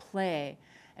 live, play,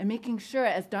 and making sure,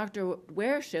 as Dr.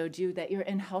 Ware showed you, that you're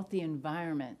in healthy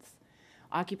environments.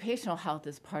 Occupational health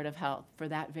is part of health for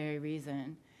that very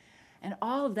reason. And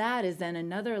all of that is then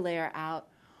another layer out,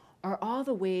 are all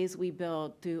the ways we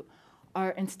build through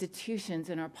our institutions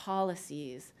and our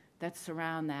policies that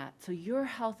surround that. So your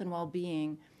health and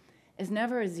well-being is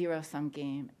never a zero-sum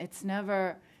game. It's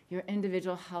never your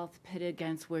individual health pitted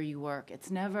against where you work. It's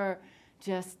never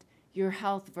just your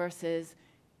health versus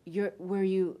where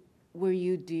you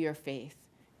do your faith.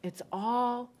 It's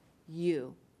all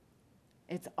you.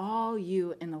 It's all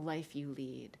you in the life you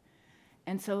lead.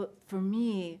 And so for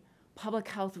me, public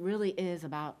health really is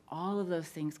about all of those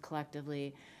things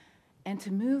collectively. And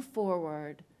to move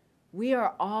forward, we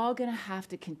are all going to have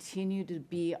to continue to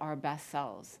be our best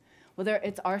selves. Whether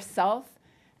it's ourself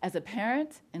as a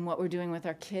parent and what we're doing with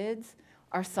our kids,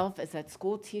 ourself as that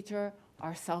school teacher,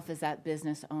 ourself as that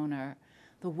business owner.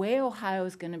 The way Ohio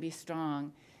is going to be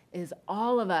strong is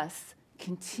all of us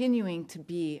continuing to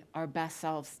be our best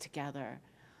selves together.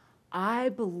 I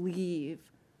believe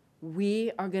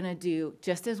we are going to do,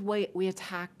 just as we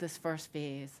attacked this first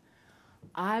phase,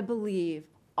 I believe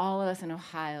all of us in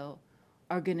Ohio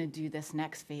are going to do this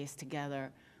next phase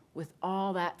together with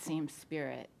all that same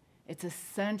spirit. It's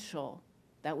essential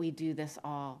that we do this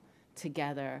all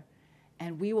together,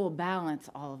 and we will balance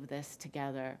all of this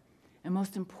together. And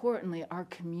most importantly, our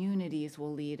communities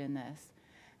will lead in this.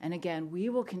 And again, we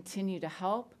will continue to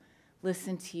help,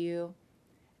 listen to you,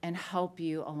 and help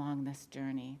you along this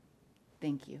journey.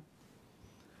 Thank you.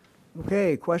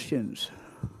 Okay, questions?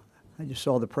 I just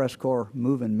saw the press corps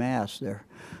moving mass there.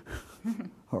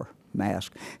 Or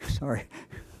mask, sorry.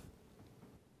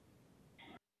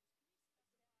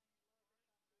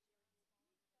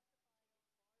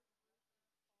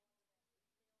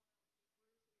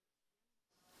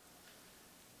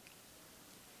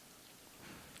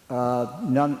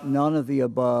 None of the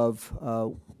above.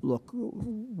 Look,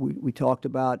 I talked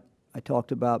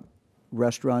about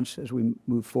restaurants as we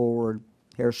move forward,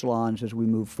 hair salons as we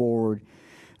move forward.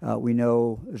 We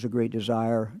know there's a great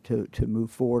desire to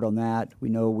move forward on that. We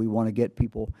know we want to get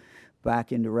people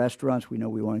back into restaurants. We know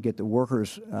we want to get the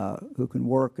workers who can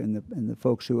work and the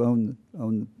folks who own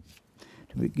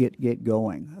to get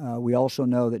going. We also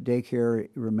know that daycare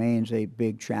remains a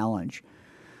big challenge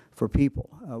for people.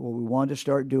 What we wanted to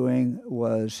start doing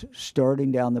was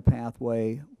starting down the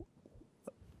pathway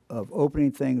of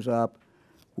opening things up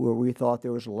where we thought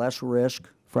there was less risk,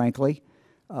 frankly,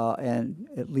 and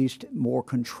at least more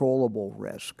controllable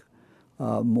risk,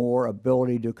 more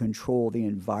ability to control the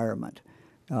environment.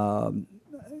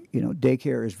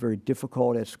 Daycare is very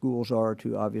difficult, as schools are,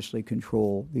 to obviously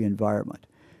control the environment.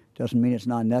 Doesn't mean it's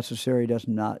not necessary,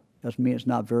 doesn't mean it's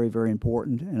not very, very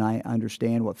important, and I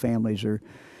understand what families are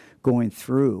going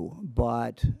through,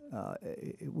 but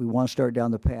we want to start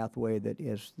down the pathway that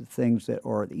is the things that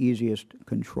are the easiest to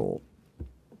control.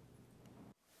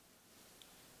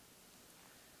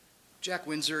 Jack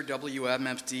Windsor,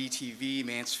 WMFD TV,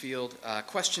 Mansfield.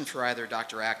 Question for either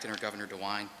Dr. Acton or Governor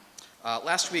DeWine.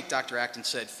 Last week, Dr. Acton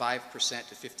said 5%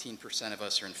 to 15% of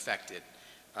us are infected.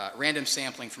 Random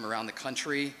sampling from around the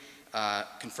country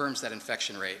confirms that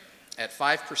infection rate. At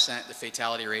 5%, the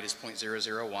fatality rate is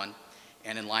 0.001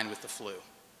 and in line with the flu.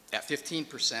 At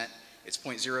 15%, it's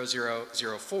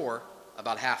 0.0004,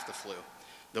 about half the flu.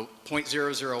 The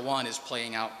 0.001 is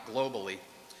playing out globally.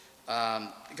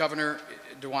 Governor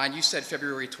DeWine, you said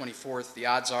February 24th, the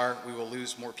odds are we will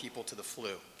lose more people to the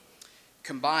flu.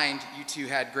 Combined, you two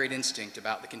had great instinct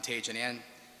about the contagion and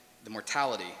the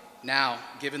mortality. Now,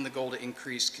 given the goal to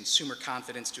increase consumer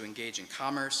confidence to engage in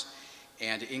commerce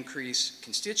and to increase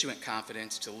constituent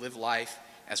confidence to live life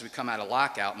as we come out of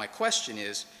lockout, my question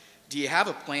is, do you have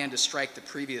a plan to strike the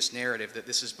previous narrative that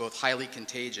this is both highly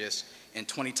contagious and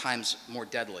 20 times more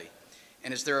deadly?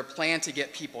 And is there a plan to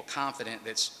get people confident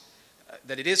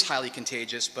that it is highly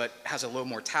contagious but has a low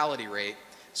mortality rate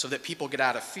so that people get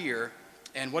out of fear?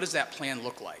 And what does that plan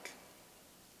look like?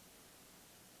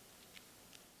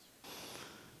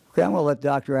 Okay, I'm going to let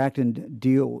Dr. Acton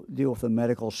deal with the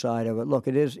medical side of it. Look,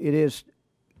 it is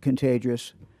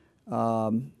contagious.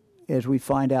 As we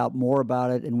find out more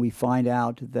about it and we find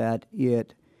out that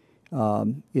it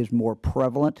is more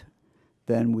prevalent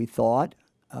than we thought,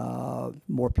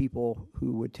 more people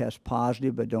who would test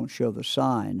positive but don't show the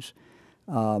signs,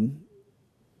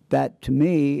 that to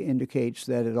me indicates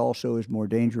that it also is more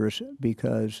dangerous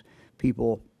because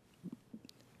people,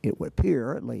 it would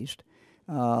appear at least,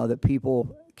 that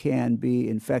people can be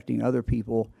infecting other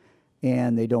people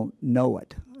and they don't know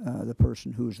it. The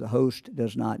person who's the host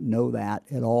does not know that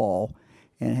at all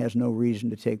and has no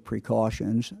reason to take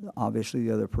precautions. Obviously,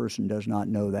 the other person does not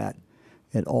know that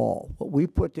at all. What we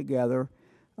put together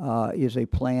is a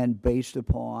plan based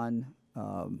upon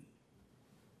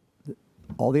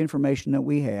all the information that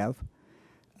we have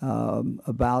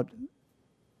about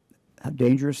how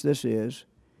dangerous this is,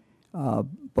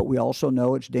 but we also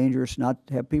know it's dangerous not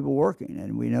to have people working,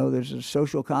 and we know there's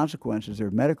social consequences,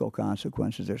 there's medical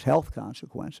consequences, there's health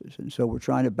consequences, and so we're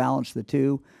trying to balance the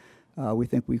two. We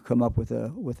think we've come up with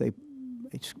a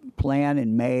plan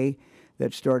in May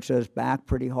that starts us back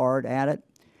pretty hard at it,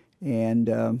 and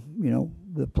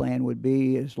the plan would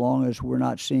be, as long as we're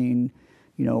not seeing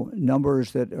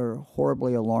numbers that are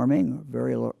horribly alarming,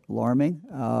 very alarming,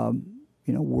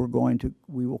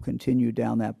 we will continue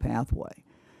down that pathway.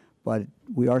 But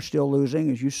we are still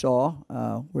losing, as you saw.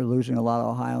 We're losing a lot of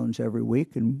Ohioans every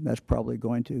week, and that's probably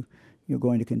going to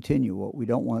continue. What we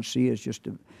don't want to see is just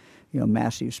a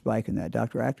massive spike in that.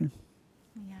 Dr. Acton?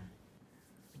 Yeah.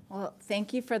 Well,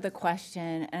 thank you for the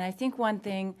question. And I think one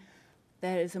thing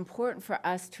that is important for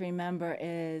us to remember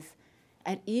is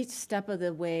at each step of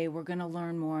the way, we're going to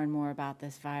learn more and more about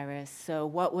this virus. So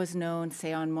what was known,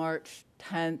 say, on March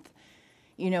 10th,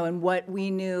 and what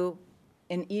we knew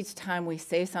in each time we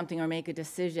say something or make a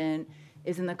decision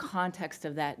is in the context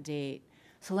of that date.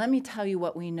 So let me tell you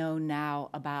what we know now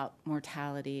about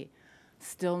mortality.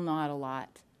 Still not a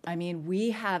lot. I mean,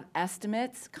 we have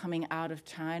estimates coming out of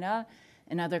China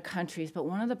in other countries. But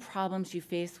one of the problems you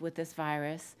face with this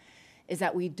virus is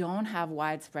that we don't have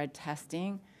widespread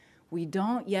testing. We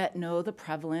don't yet know the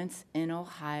prevalence in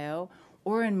Ohio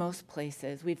or in most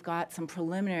places. We've got some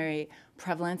preliminary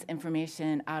prevalence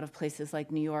information out of places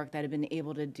like New York that have been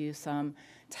able to do some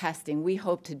testing. We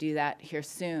hope to do that here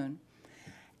soon.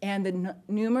 And the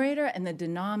numerator and the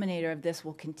denominator of this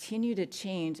will continue to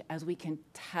change as we can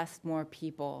test more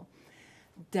people.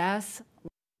 Deaths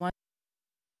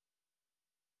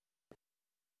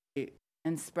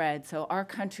and spread. So our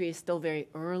country is still very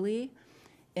early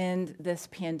in this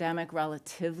pandemic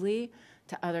relatively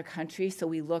to other countries, so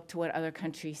we look to what other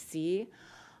countries see.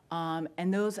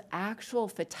 And those actual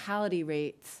fatality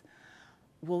rates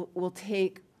will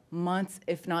take months,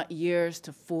 if not years,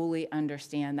 to fully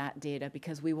understand that data,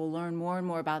 because we will learn more and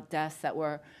more about deaths that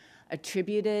were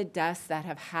attributed, deaths that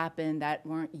have happened that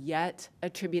weren't yet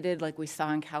attributed, like we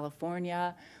saw in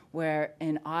California, where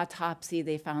in autopsy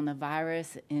they found the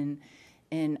virus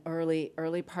in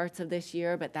early parts of this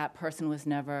year, but that person was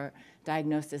never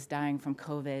diagnosed as dying from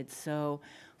COVID. So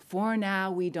for now,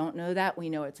 we don't know that. We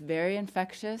know it's very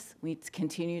infectious. We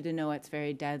continue to know it's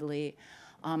very deadly.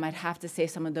 I'd have to say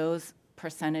some of those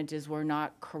percentages were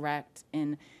not correct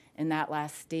in that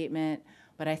last statement,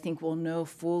 but I think we'll know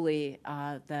fully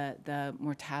the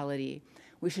mortality.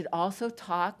 We should also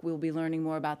talk, we'll be learning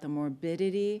more about the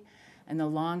morbidity and the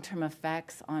long-term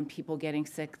effects on people getting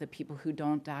sick, the people who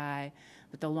don't die,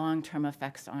 but the long-term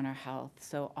effects on our health.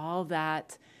 So all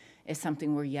that is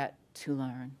something we're yet to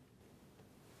learn.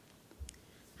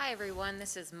 Hi, everyone.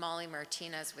 This is Molly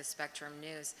Martinez with Spectrum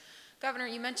News. Governor,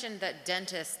 you mentioned that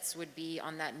dentists would be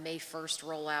on that May 1st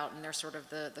rollout, and they're sort of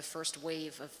the first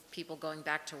wave of people going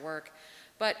back to work.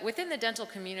 But within the dental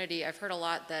community, I've heard a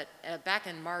lot that back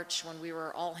in March, when we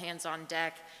were all hands on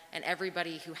deck and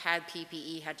everybody who had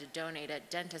PPE had to donate it,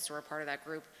 dentists were a part of that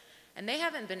group, and they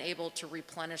haven't been able to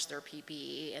replenish their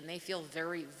PPE, and they feel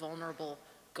very vulnerable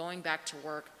going back to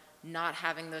work, not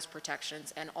having those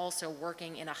protections, and also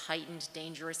working in a heightened,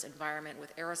 dangerous environment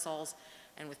with aerosols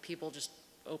and with people just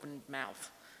open mouth.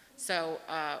 So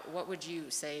what would you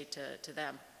say to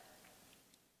them?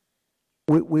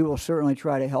 We will certainly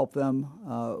try to help them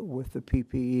with the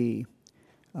PPE.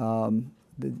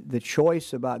 The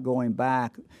choice about going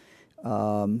back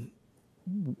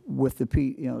with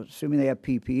the assuming they have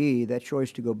PPE, that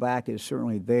choice to go back is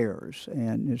certainly theirs,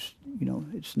 and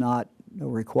it's not a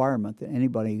requirement that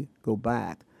anybody go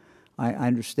back. I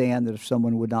understand that if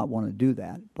someone would not want to do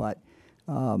that, but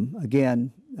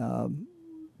again,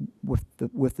 with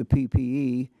the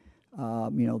PPE,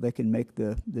 they can make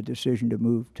the decision to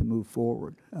move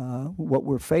forward. What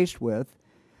we're faced with,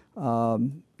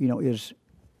 is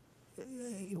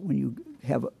when you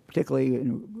have, particularly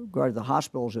in regard to the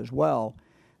hospitals as well,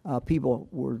 people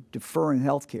were deferring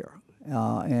health care,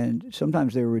 and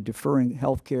sometimes they were deferring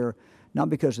health care not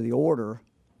because of the order,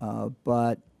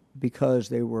 but because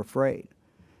they were afraid.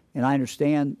 And I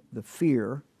understand the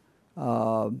fear.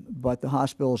 But the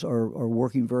hospitals are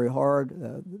working very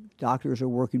hard. Doctors are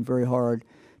working very hard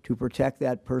to protect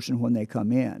that person when they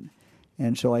come in.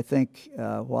 And so I think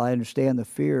while I understand the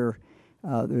fear,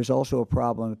 there's also a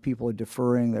problem of people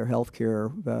deferring their health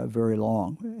care very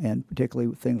long, and particularly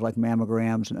with things like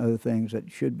mammograms and other things that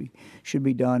should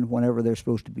be done whenever they're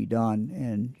supposed to be done.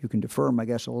 And you can defer them, I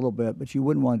guess, a little bit, but you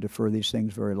wouldn't want to defer these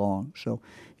things very long. So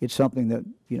it's something that,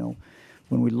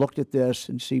 when we looked at this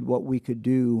and see what we could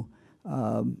do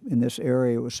in this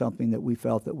area, was something that we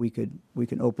felt that we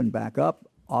can open back up.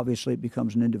 Obviously, it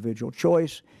becomes an individual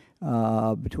choice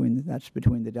between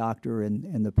the doctor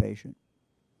and the patient.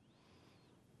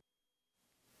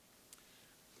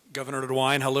 Governor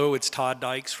DeWine, hello. It's Todd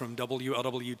Dykes from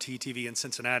WLWT TV in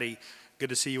Cincinnati. Good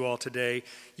to see you all today.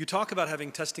 You talk about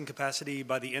having testing capacity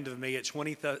by the end of May at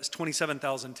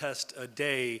 27,000 tests a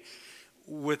day,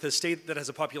 with a state that has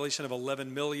a population of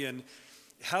 11 million.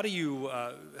 How do you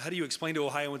explain to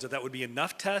Ohioans that would be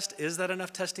enough test? Is that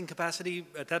enough testing capacity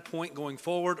at that point going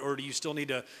forward, or do you still want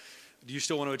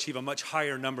to achieve a much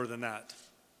higher number than that?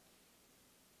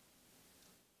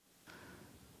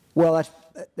 Well,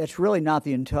 that's really not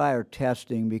the entire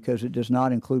testing, because it does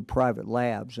not include private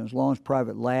labs. And as long as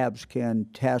private labs can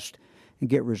test and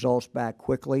get results back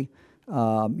quickly,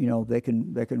 they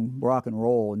can rock and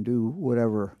roll and do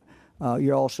whatever.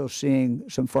 You're also seeing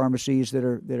some pharmacies that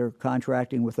are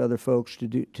contracting with other folks to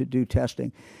do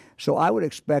testing. So I would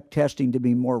expect testing to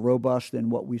be more robust than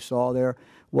what we saw there.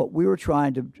 What we were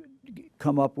trying to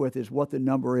come up with is what the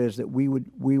number is that we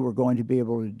were going to be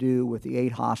able to do with the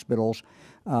 8 hospitals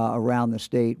around the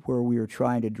state, where we were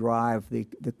trying to drive the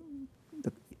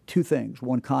 2 things: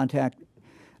 one, contact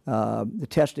the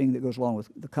testing that goes along with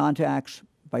the contacts,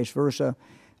 vice versa,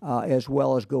 as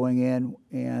well as going in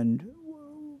and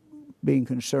being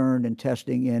concerned and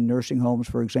testing in nursing homes,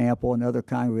 for example, and other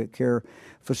congregate care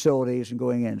facilities, and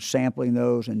going in and sampling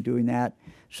those and doing that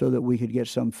so that we could get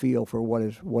some feel for what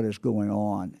is going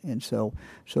on. And so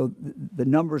the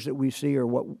numbers that we see are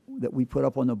what that we put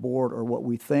up on the board are what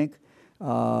we think,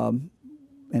 and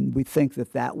we think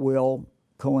that will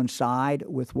coincide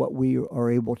with what we are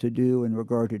able to do in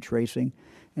regard to tracing.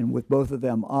 And with both of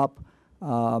them up,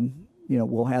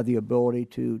 we'll have the ability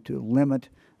to limit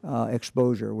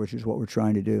exposure, which is what we're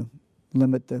trying to do.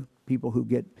 Limit the people who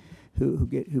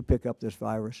pick up this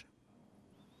virus.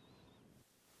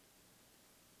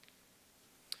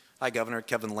 Hi, Governor.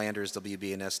 Kevin Landers,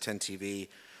 WBNS 10 TV.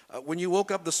 When you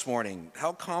woke up this morning,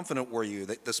 how confident were you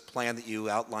that this plan that you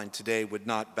outlined today would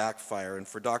not backfire? And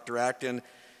for Dr. Acton,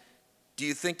 do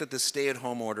you think that the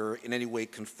stay-at-home order in any way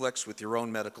conflicts with your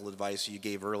own medical advice you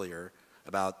gave earlier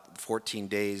about 14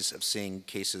 days of seeing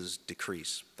cases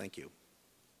decrease? Thank you.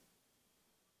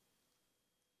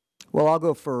 Well, I'll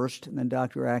go first, and then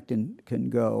Dr. Acton can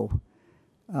go.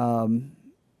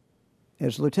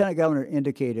 As Lieutenant Governor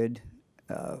indicated,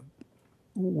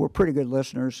 we're pretty good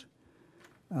listeners.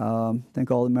 I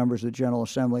think all the members of the General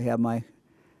Assembly have my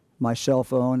cell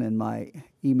phone and my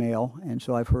email, and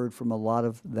so I've heard from a lot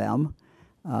of them.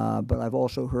 But I've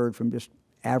also heard from just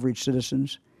average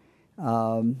citizens.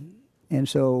 And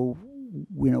so,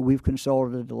 we've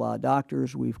consulted a lot of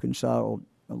doctors, we've consulted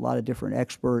a lot of different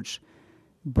experts,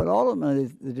 but ultimately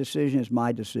the decision is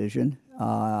my decision,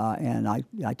 and I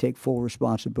take full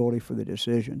responsibility for the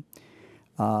decision.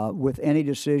 With any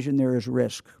decision, there is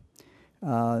risk.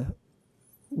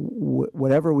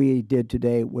 Whatever we did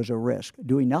today was a risk.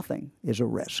 Doing nothing is a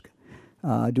risk.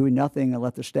 Doing nothing and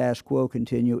let the status quo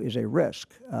continue is a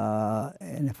risk.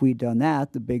 And if we'd done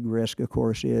that, the big risk, of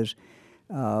course, is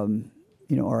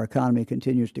our economy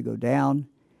continues to go down,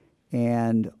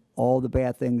 and all the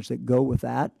bad things that go with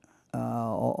that,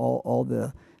 all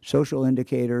the social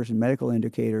indicators and medical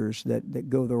indicators that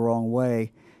go the wrong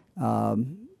way,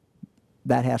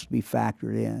 that has to be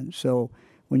factored in. So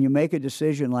when you make a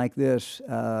decision like this,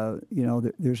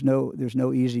 there's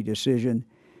no easy decision.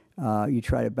 You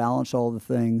try to balance all the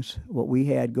things. What we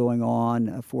had going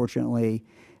on, fortunately,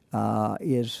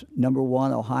 is number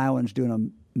one, Ohioans doing a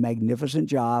magnificent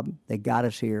job. They got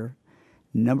us here.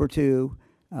 Number two,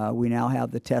 we now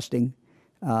have the testing.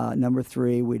 Number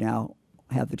three, we now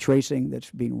have the tracing that's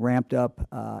being ramped up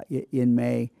in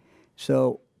May.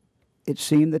 So it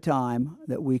seemed the time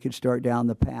that we could start down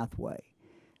the pathway.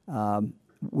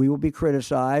 We will be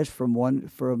criticized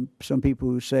from some people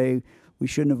who say we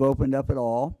shouldn't have opened up at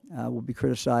all. We'll be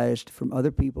criticized from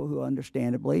other people who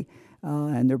understandably,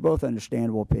 and they're both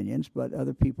understandable opinions, but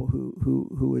other people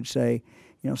who would say,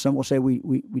 some will say we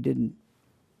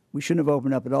shouldn't have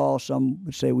opened up at all. Some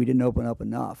would say we didn't open up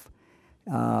enough.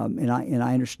 And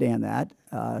I understand that.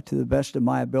 To the best of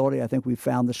my ability, I think we've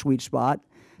found the sweet spot.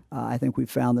 I think we've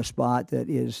found the spot that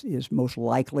is most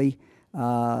likely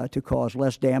to cause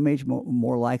less damage,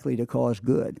 more likely to cause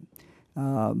good.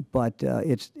 But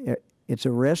it's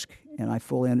a risk, and I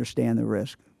fully understand the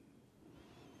risk.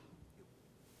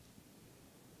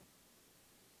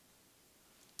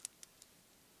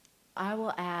 I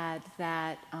will add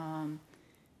that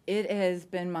it has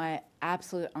been my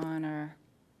absolute honor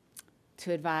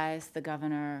to advise the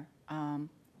governor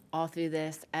all through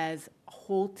this, as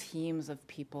whole teams of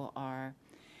people are.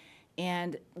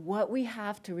 And what we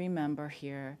have to remember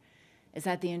here is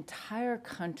that the entire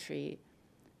country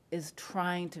is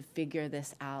trying to figure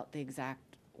this out the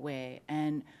exact way.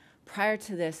 And prior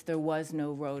to this, there was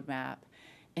no roadmap.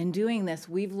 In doing this,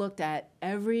 we've looked at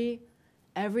every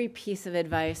piece of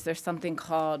advice. There's something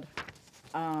called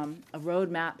a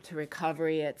roadmap to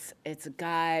recovery. It's a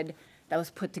guide that was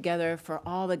put together for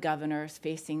all the governors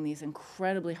facing these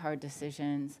incredibly hard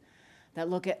decisions, that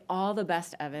look at all the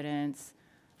best evidence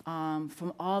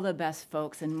from all the best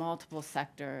folks in multiple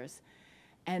sectors.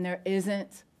 And there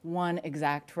isn't one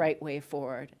exact right way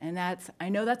forward. And I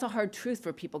know that's a hard truth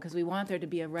for people, because we want there to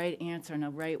be a right answer and a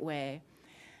right way.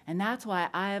 And that's why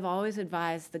I have always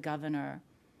advised the governor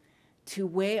to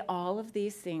weigh all of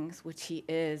these things, which he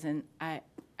is. And I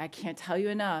can't tell you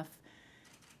enough,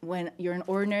 when you're an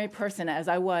ordinary person, as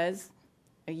I was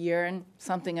a year and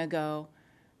something ago,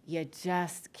 you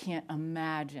just can't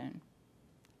imagine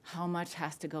how much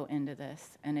has to go into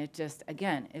this. And it just,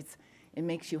 again, it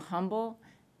makes you humble,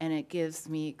 and it gives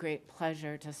me great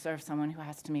pleasure to serve someone who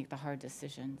has to make the hard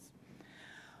decisions.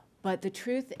 But the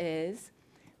truth is,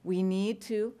 we need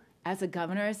to, as the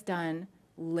governor has done,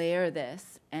 layer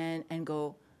this and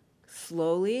go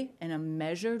slowly in a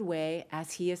measured way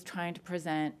as he is trying to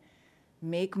present,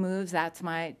 make moves, that's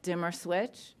my dimmer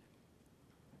switch,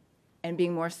 and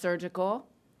being more surgical.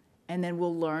 And then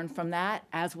we'll learn from that,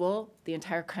 as will the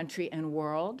entire country and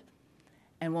world,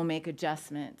 and we'll make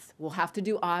adjustments. We'll have to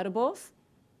do audibles.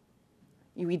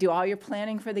 We do all your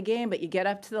planning for the game, but you get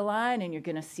up to the line and you're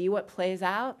going to see what plays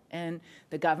out, and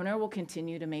the governor will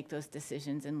continue to make those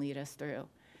decisions and lead us through.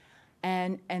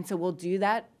 And so we'll do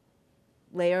that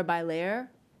layer by layer.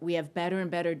 We have better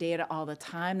and better data all the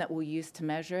time that we'll use to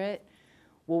measure it.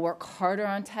 We'll work harder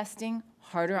on testing,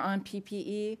 harder on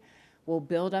PPE. We'll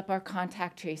build up our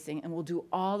contact tracing, and we'll do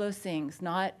all those things,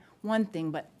 not one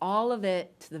thing, but all of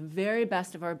it to the very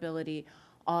best of our ability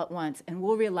all at once. And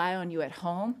we'll rely on you at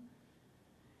home,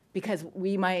 because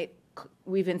we've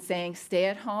been saying stay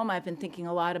at home. I've been thinking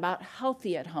a lot about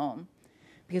healthy at home,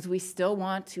 because we still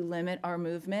want to limit our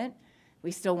movement. We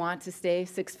still want to stay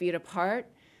 6 feet apart.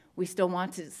 We still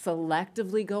want to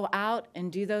selectively go out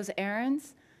and do those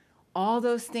errands. All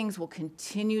those things will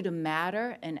continue to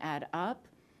matter and add up.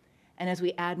 And as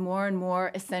we add more and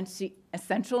more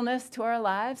essentialness to our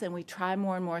lives and we try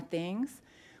more and more things,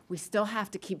 we still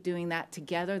have to keep doing that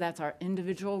together. That's our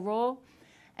individual role.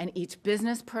 And each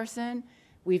business person,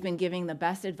 we've been giving the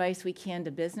best advice we can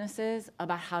to businesses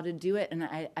about how to do it. And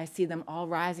I see them all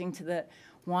rising to the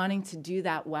wanting to do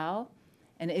that well.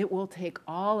 And it will take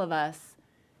all of us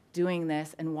doing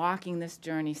this and walking this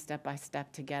journey step by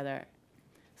step together.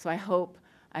 So I hope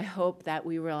that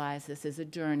we realize this is a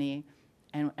journey,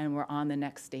 and we're on the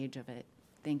next stage of it.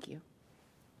 Thank you.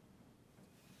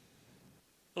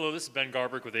 Hello, this is Ben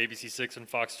Garbrick with ABC6 and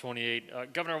Fox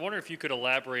 28. Governor, I wonder if you could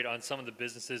elaborate on some of the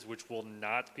businesses which will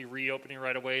not be reopening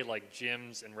right away, like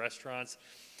gyms and restaurants.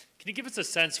 Can you give us a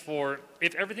sense for,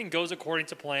 if everything goes according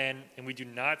to plan and we do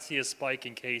not see a spike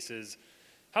in cases,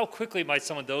 how quickly might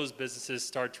some of those businesses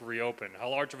start to reopen? How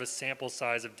large of a sample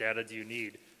size of data do you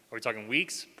need? Are we talking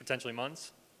weeks, potentially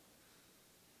months?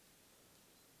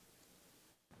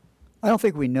 I don't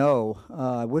think we know.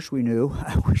 I wish we knew.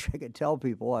 I wish I could tell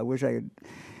people. I wish I could,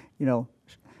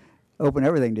 open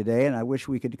everything today, and I wish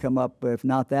we could come up, if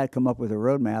not that, come up with a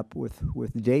roadmap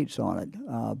with dates on it.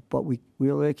 But we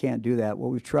really can't do that.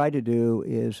 What we've tried to do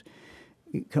is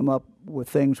come up with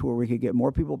things where we could get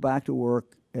more people back to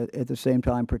work at the same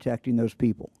time protecting those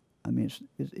people. I mean,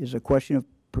 it's a question of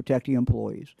protecting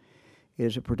employees.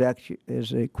 It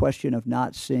is a question of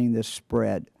not seeing this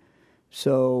spread.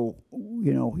 So,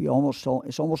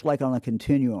 it's almost like on a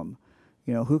continuum.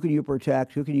 Who can you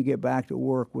protect? Who can you get back to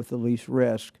work with the least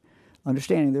risk?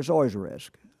 Understanding there's always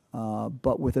risk,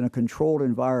 but within a controlled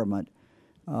environment,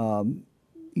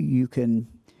 you can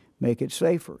make it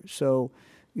safer. So,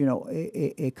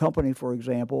 a company, for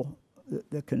example,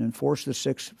 that can enforce the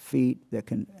 6 feet, that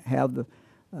can have the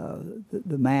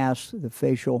mask, the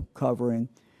facial covering,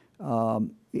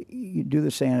 you do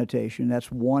the sanitation. That's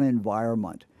one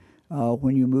environment.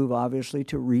 When you move, obviously,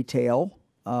 to retail,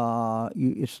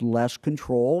 it's less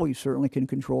control. You certainly can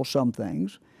control some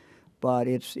things, but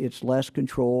it's less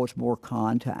control. It's more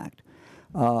contact.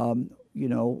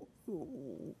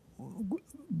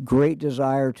 Great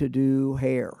desire to do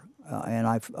hair, and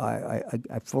I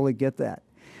fully get that,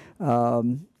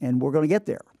 and we're going to get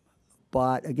there.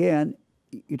 But again,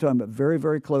 you're talking about very,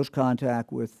 very close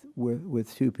contact with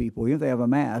two people. Even if they have a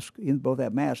mask, even both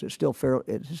have masks, it's still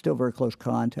very close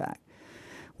contact.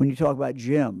 When you talk about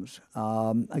gyms,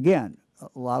 again, a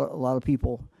lot of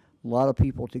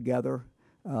people together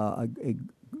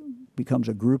becomes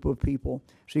a group of people.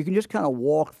 So you can just kind of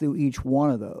walk through each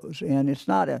one of those, and it's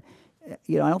not I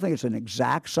don't think it's an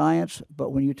exact science,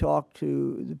 but when you talk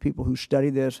to the people who study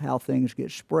this, how things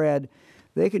get spread,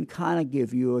 they can kind of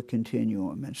give you a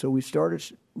continuum. And so we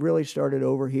really started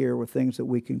over here with things that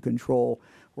we can control.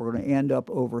 We're going to end up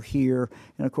over here.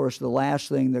 And of course, the last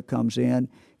thing that comes in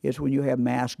is when you have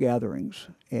mass gatherings.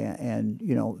 And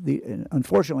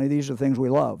unfortunately, these are things we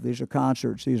love. These are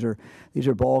concerts. These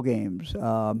are ball games.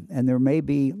 And there may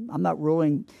be, I'm not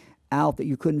ruling out that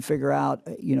you couldn't figure out,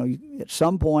 at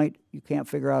some point you can't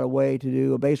figure out a way to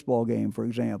do a baseball game, for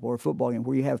example, or a football game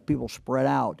where you have people spread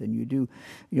out and you do,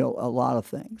 a lot of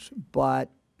things. But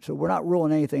so we're not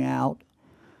ruling anything out,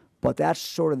 but that's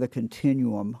sort of the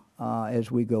continuum as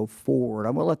we go forward.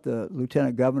 I'm going to let the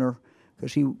Lieutenant Governor,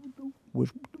 because he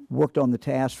worked on the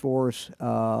task force.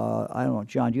 I don't know,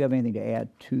 John, do you have anything to add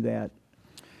to that?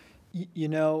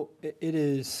 It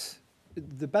is.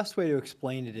 The best way to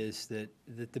explain it is that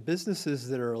the businesses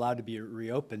that are allowed to be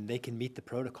reopened, they can meet the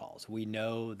protocols. We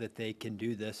know that they can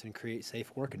do this and create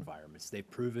safe work environments.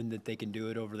 They've proven that they can do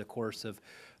it over the course of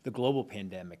the global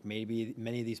pandemic. Maybe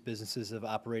many of these businesses have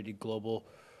operated global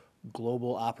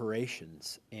global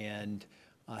operations and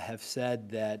have said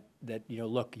that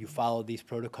look, you follow these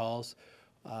protocols,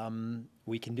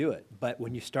 we can do it. But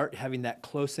when you start having that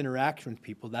close interaction with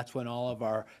people, that's when all of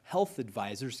our health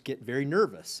advisors get very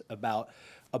nervous about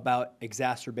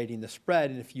exacerbating the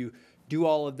spread. And if you do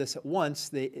all of this at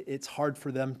once, it's hard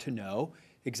for them to know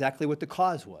exactly what the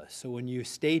cause was. So when you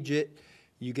stage it,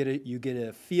 you get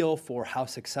a feel for how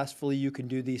successfully you can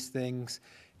do these things,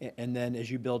 and then as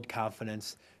you build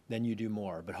confidence, then you do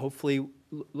more. But hopefully,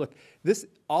 look, this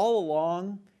all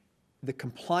along, the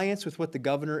compliance with what the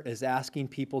governor is asking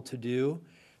people to do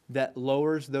that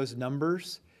lowers those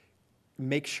numbers,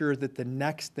 make sure that the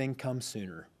next thing comes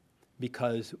sooner,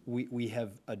 because we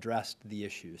have addressed the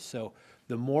issues. So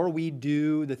the more we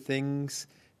do the things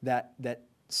that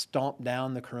stomp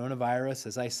down the coronavirus,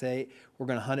 as I say, we're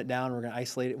going to hunt it down, we're going to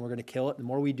isolate it, and we're going to kill it. The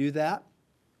more we do that,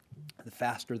 the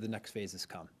faster the next phases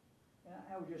come.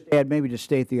 I would just add, maybe to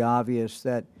state the obvious,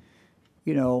 that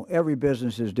every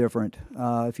business is different.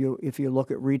 If you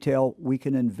look at retail, we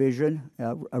can envision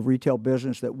a retail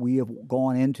business that we have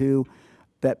gone into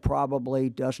that probably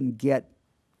doesn't get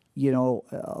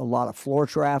a lot of floor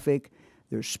traffic.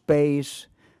 There's space,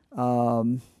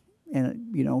 and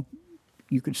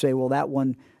you could say, well,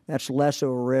 that's less of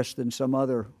a risk than some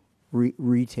other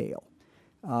retail.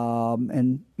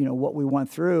 And what we went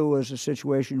through was a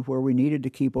situation where we needed to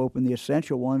keep open the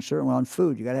essential ones, certainly on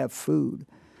food. You got to have food.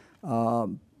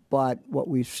 But what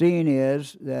we've seen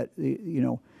is that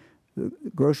the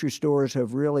grocery stores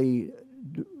have really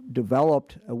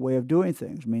developed a way of doing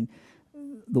things. I mean,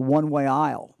 the one-way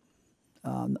aisle.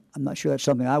 I'm not sure that's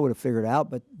something I would have figured out,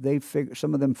 but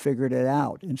some of them figured it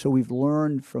out, and so we've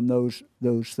learned from those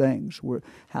things.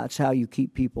 That's how you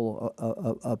keep people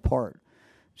apart.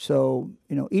 So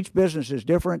each business is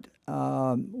different.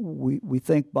 We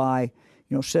think by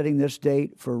setting this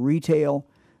date for retail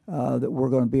that we're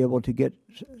going to be able to get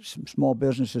some small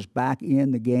businesses back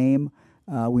in the game.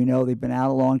 We know they've been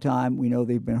out a long time. We know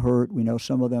they've been hurt. We know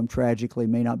some of them tragically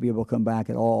may not be able to come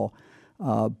back at all.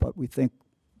 But we think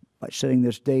by setting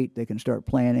this date, they can start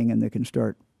planning and they can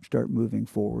start moving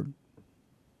forward.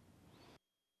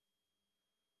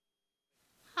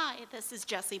 Hi, this is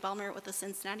Jessie Bellmer with the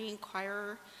Cincinnati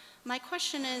Enquirer. My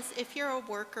question is, if you're a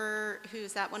worker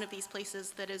who's at one of these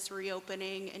places that is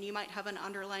reopening and you might have an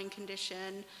underlying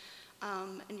condition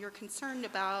and you're concerned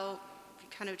about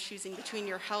kind of choosing between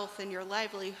your health and your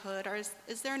livelihood,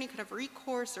 is there any kind of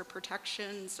recourse or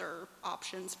protections or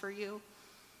options for you?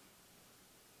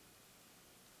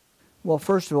 Well,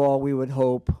 first of all, we would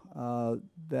hope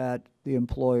that the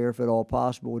employer, if at all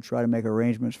possible, would try to make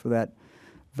arrangements for that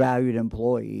valued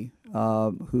employee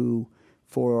who,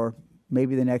 for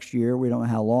maybe the next year, we don't know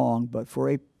how long, but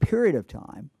for a period of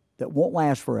time that won't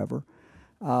last forever,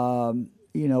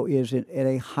 is at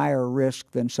a higher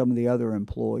risk than some of the other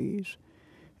employees.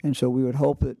 And so we would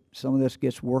hope that some of this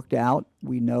gets worked out.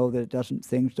 We know that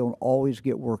things don't always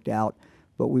get worked out,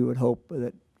 but we would hope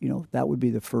that that would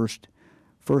be the first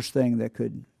thing that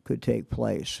could take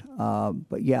place.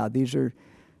 But yeah, these are.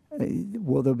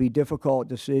 Will there be difficult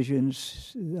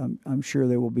decisions? I'm sure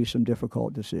there will be some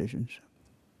difficult decisions.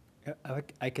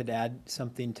 I could add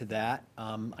something to that.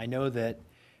 I know that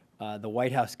the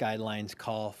White House guidelines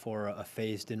call for a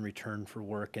phased-in return for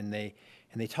work, and they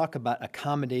talk about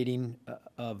accommodating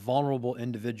vulnerable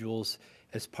individuals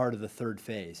as part of the third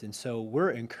phase. And so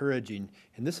we're encouraging,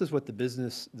 and this is what the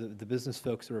business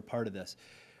folks who are a part of this.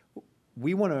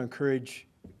 We want to encourage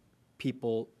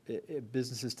people,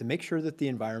 businesses, to make sure that the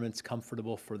environment's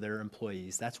comfortable for their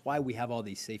employees. That's why we have all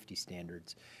these safety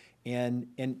standards. And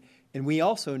we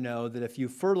also know that if you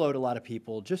furloughed a lot of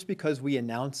people, just because we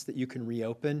announce that you can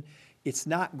reopen, it's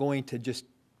not going to just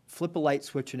flip a light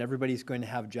switch and everybody's going to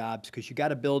have jobs, because you got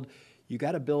to build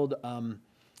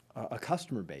a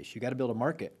customer base. You got to build a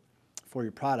market for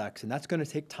your products, and that's going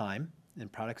to take time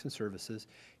and products and services.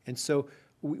 And so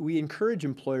we encourage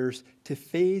employers to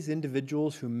phase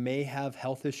individuals who may have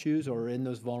health issues or are in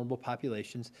those vulnerable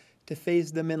populations, to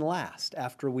phase them in last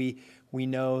after we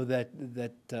know that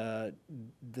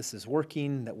this is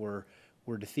working, that we're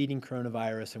defeating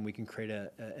coronavirus, and we can create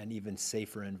an even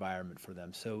safer environment for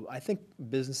them. So I think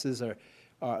businesses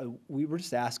we're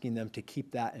just asking them to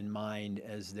keep that in mind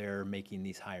as they're making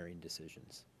these hiring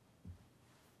decisions.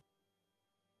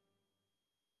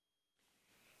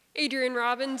 Adrienne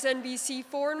Robbins,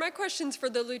 NBC4, and my question's for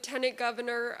the Lieutenant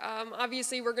Governor.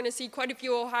 Obviously, we're going to see quite a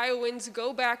few Ohioans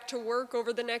go back to work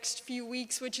over the next few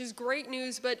weeks, which is great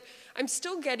news, but I'm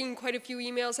still getting quite a few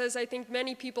emails, as I think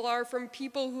many people are, from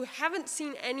people who haven't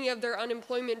seen any of their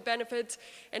unemployment benefits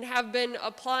and have been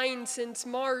applying since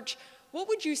March, what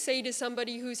would you say to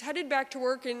somebody who's headed back to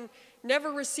work and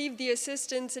never received the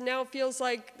assistance and now feels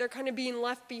like they're kind of being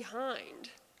left behind?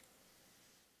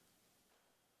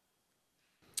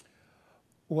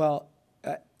 Well,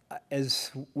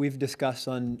 as we've discussed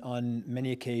on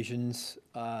many occasions,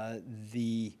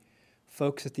 the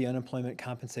folks at the unemployment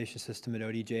compensation system at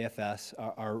ODJFS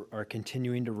are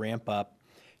continuing to ramp up.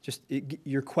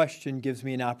 Your question gives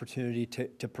me an opportunity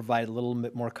to provide a little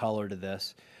bit more color to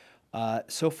this.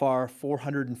 So far,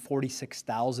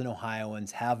 446,000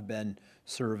 Ohioans have been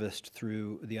serviced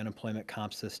through the unemployment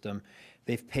comp system.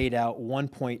 They've paid out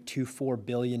 $1.24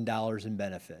 billion in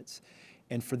benefits.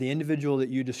 And for the individual that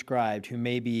you described who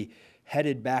may be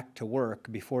headed back to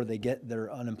work before they get their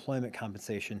unemployment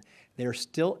compensation, they're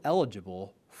still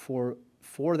eligible for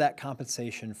that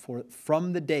compensation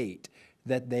from the date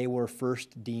that they were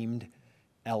first deemed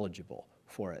eligible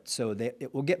for it. So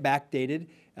it will get backdated.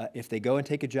 If they go and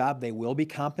take a job, they will be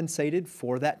compensated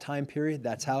for that time period.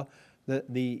 That's how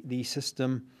the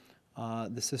system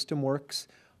works.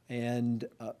 And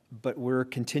but we're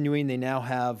continuing. They now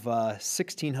have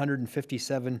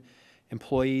 1,657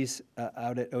 employees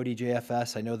out at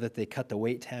ODJFS. I know that they cut the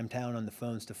wait time down on the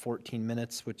phones to 14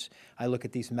 minutes, which I look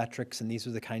at these metrics, and these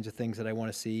are the kinds of things that I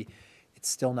want to see. It's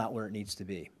still not where it needs to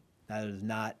be.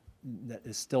 That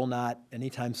is still not,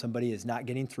 anytime somebody is not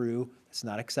getting through, it's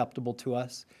not acceptable to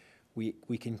us.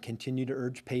 We can continue to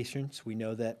urge patience. We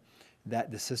know that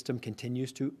the system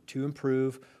continues to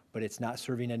improve, but it's not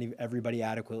serving everybody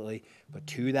adequately. But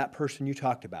to that person you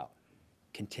talked about,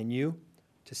 continue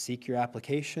to seek your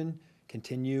application,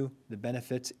 continue the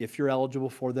benefits, if you're eligible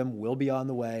for them, will be on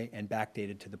the way and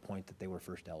backdated to the point that they were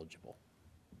first eligible.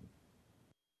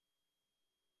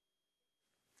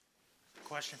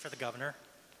 Question for the governor.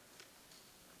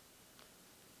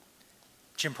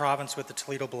 Jim Province with the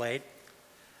Toledo Blade.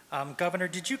 Governor,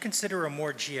 did you consider a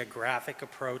more geographic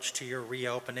approach to your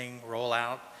reopening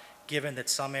rollout, given that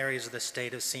some areas of the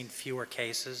state have seen fewer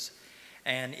cases?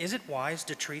 And is it wise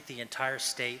to treat the entire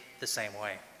state the same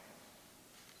way?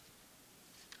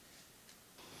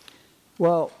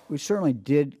 Well, we certainly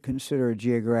did consider a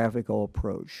geographical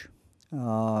approach.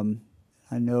 I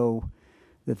know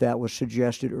that was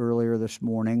suggested earlier this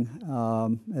morning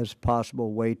as a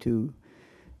possible way to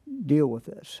deal with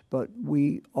this. But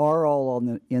we are all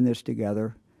in this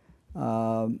together.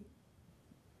 Having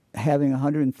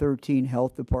 113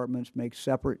 health departments make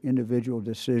separate individual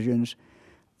decisions,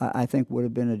 I think would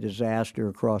have been a disaster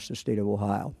across the state of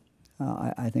Ohio.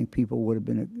 I think people would have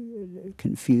been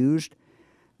confused.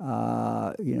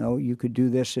 You could do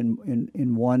this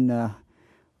in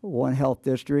one health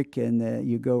district, and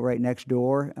you go right next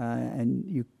door, and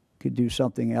you could do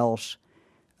something else.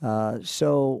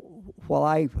 So while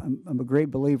I'm a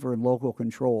great believer in local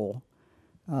control,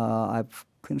 I've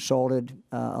consulted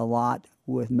a lot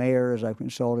with mayors. I've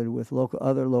consulted with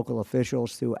other local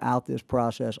officials throughout this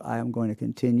process. I am going to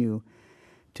continue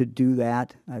to do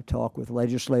that. I've talked with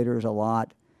legislators a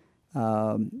lot,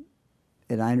 and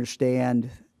I understand.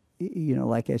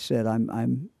 Like I said,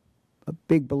 I'm a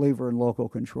big believer in local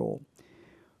control,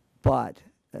 but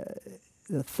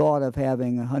the thought of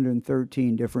having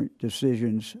 113 different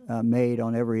decisions made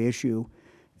on every issue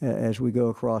as we go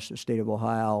across the state of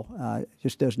Ohio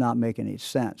just does not make any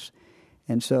sense.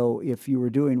 And so if you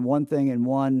were doing one thing in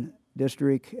one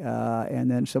district and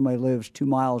then somebody lives 2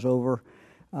 miles over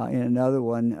in another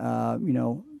one,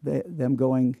 them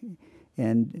going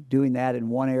and doing that in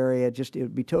one area, it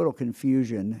would be total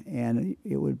confusion, and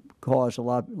it would cause a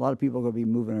lot of people to be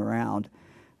moving around.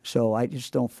 So I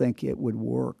just don't think it would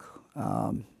work.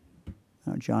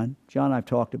 John and I've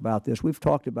talked about this. We've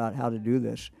talked about how to do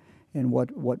this and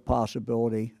what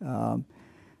possibility.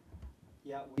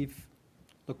 Yeah,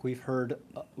 we've heard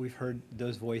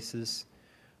those voices.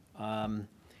 Jim,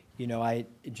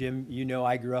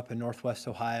 I grew up in Northwest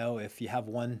Ohio. If you have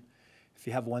one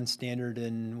standard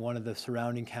in one of the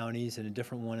surrounding counties and a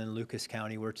different one in Lucas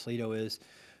County, where Toledo is,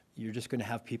 you're just going to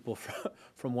have people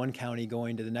from one county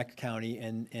going to the next county.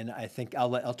 And I think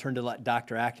I'll turn to let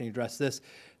Dr. Acton address this.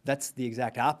 That's the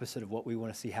exact opposite of what we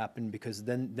want to see happen, because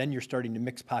then you're starting to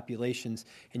mix populations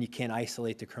and you can't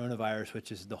isolate the coronavirus,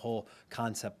 which is the whole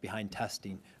concept behind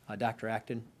testing. Dr.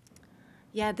 Acton?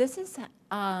 Yeah, this has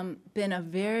been a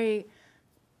very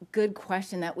good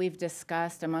question that we've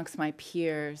discussed amongst my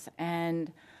peers,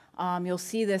 and you'll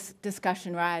see this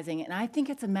discussion rising, and I think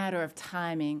it's a matter of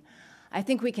timing. I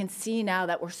think we can see now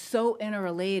that we're so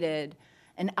interrelated,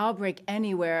 an outbreak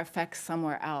anywhere affects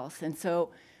somewhere else, and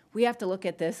so we have to look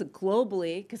at this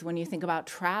globally, because when you think about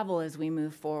travel as we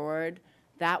move forward,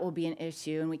 that will be an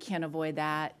issue, and we can't avoid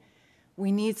that.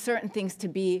 We need certain things to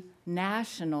be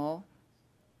national,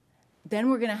 then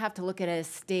we're going to have to look at it as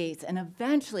states. And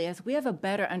eventually, as we have a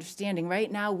better understanding,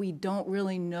 right now we don't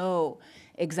really know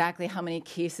exactly how many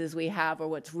cases we have or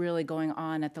what's really going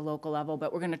on at the local level,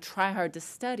 but we're going to try hard to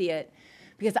study it,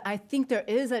 because I think there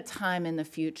is a time in the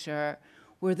future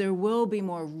where there will be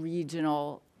more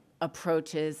regional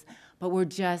approaches, but we're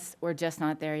just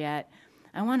not there yet.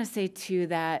 I want to say, too,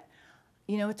 that,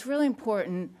 you know, it's really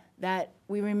important that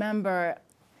we remember,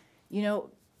 you know,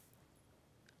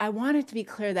 I want it to be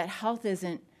clear that health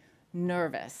isn't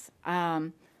nervous.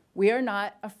 We are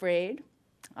not afraid.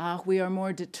 We are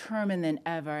more determined than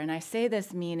ever. And I say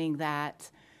this meaning that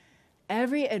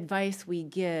every advice we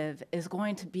give is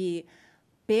going to be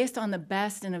based on the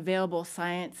best and available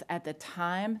science at the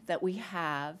time that we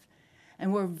have.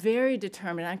 And we're very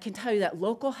determined. I can tell you that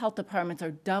local health departments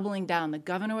are doubling down. The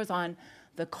governor was on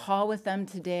the call with them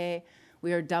today.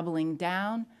 We are doubling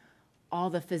down. All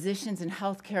the physicians and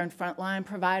healthcare and frontline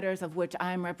providers, of which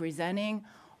I'm representing,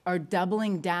 are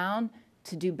doubling down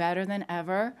to do better than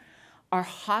ever. Our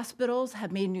hospitals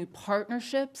have made new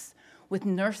partnerships with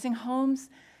nursing homes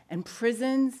and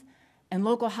prisons and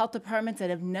local health departments that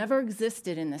have never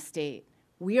existed in the state.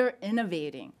 We are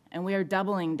innovating, and we are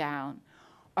doubling down.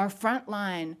 Our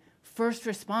frontline first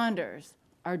responders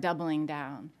are doubling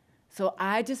down. So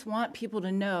I just want people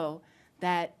to know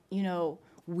that, you know,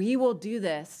 we will do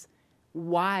this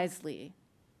wisely,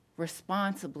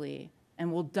 responsibly,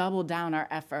 and we'll double down our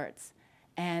efforts.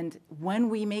 And when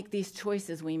we make these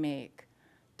choices we make,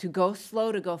 to go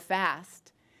slow, to go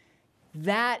fast,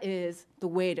 that is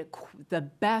the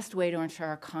best way to ensure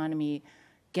our economy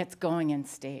gets going and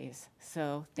stays.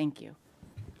 So thank you.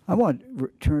 I want to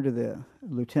return to the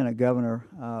Lieutenant Governor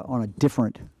on a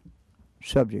different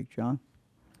subject, John.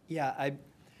 Yeah,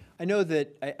 I know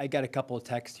that I got a couple of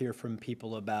texts here from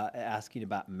people asking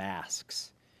about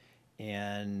masks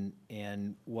and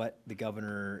what the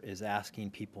governor is asking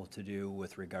people to do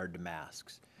with regard to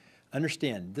masks.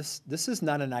 Understand, this is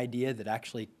not an idea that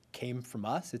actually came from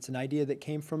us. It's an idea that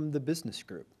came from the business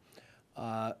group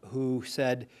who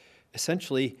said,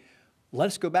 essentially, let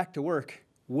us go back to work.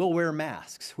 We'll wear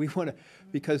masks.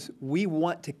 Because we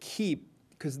want to keep,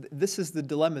 because this is the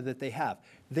dilemma that they have.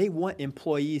 They want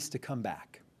employees to come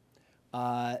back.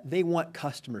 They want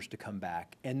customers to come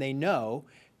back, and they know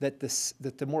that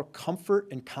the more comfort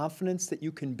and confidence that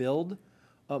you can build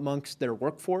amongst their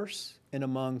workforce and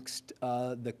amongst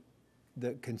the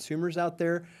consumers out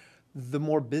there, the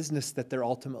more business that they're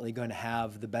ultimately going to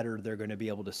have, the better they're going to be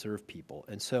able to serve people.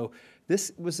 And so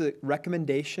this was a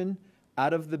recommendation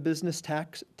out of the business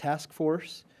task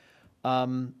force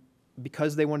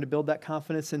because they wanted to build that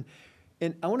confidence. And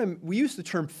we use the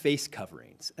term face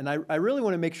coverings, and I really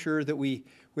want to make sure that we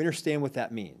understand what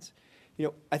that means. You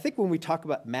know, I think when we talk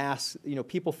about masks, you know,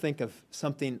 people think of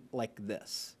something like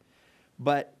this.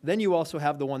 But then you also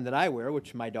have the one that I wear,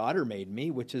 which my daughter made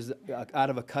me, which is out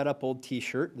of a cut-up old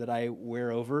T-shirt that I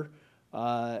wear over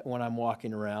when I'm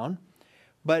walking around.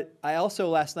 But I also,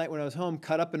 last night when I was home,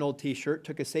 cut up an old T-shirt,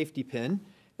 took a safety pin,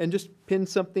 and just pinned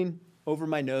something over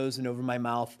my nose and over my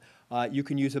mouth. You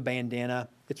can use a bandana.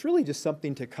 It's really just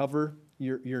something to cover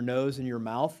your nose and your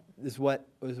mouth is what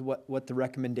the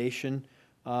recommendation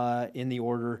in the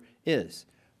order is.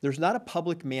 There's not a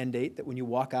public mandate that when you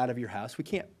walk out of your house, we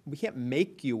can't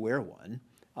make you wear one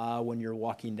when you're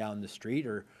walking down the street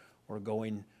or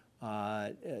going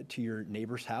to your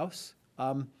neighbor's house.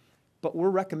 But we're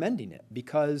recommending it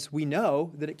because we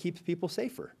know that it keeps people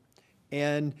safer.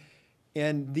 And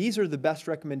these are the best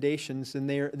recommendations, and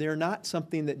they're not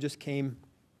something that just came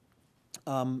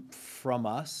from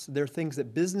us. They're things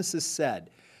that businesses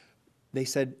said. They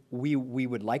said, we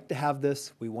would like to have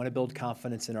this. We want to build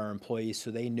confidence in our employees so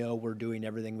they know we're doing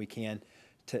everything we can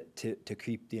to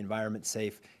keep the environment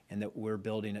safe and that we're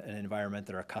building an environment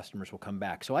that our customers will come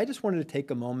back. So I just wanted to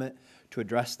take a moment to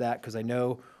address that because I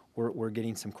know we're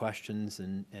getting some questions,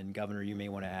 and Governor, you may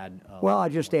want to add. Well, I'll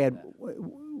just add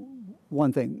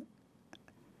one thing.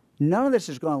 None of this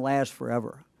is going to last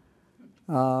forever.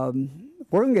 We're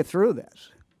going to get through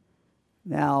this.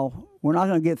 Now, we're not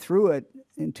going to get through it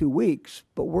in 2 weeks,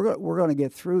 but we're going to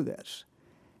get through this.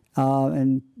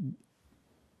 And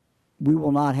we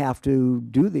will not have to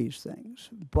do these things.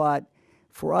 But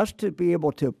for us to be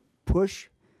able to push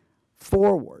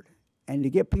forward and to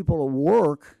get people to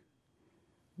work,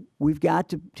 we've got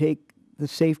to take the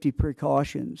safety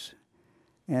precautions.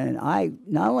 And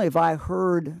not only have I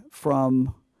heard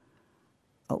from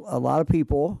a lot of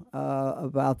people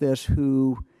about this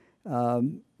who,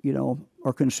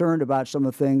 are concerned about some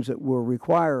of the things that we're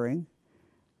requiring,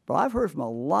 but I've heard from a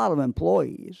lot of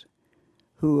employees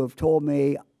who have told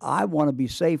me, I want to be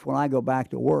safe when I go back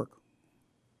to work.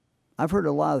 I've heard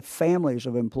a lot of families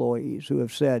of employees who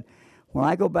have said, when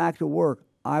I go back to work,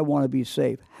 I want to be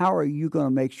safe. How are you going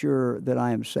to make sure that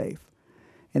I am safe?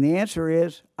 And the answer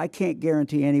is, I can't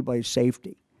guarantee anybody's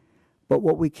safety. But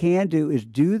what we can do is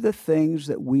do the things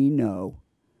that we know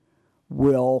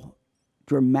will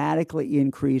dramatically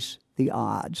increase the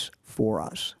odds for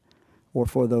us or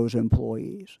for those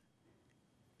employees.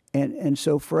 And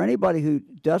so for anybody who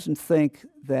doesn't think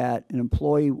that an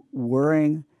employee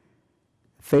wearing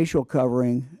facial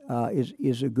covering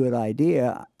is a good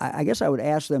idea, I guess I would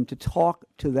ask them to talk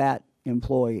to that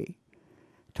employee,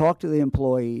 talk to the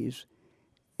employees,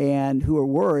 and who are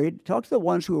worried, talk to the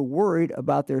ones who are worried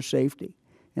about their safety.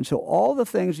 And so all the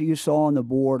things that you saw on the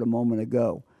board a moment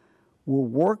ago were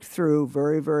worked through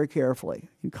very, very carefully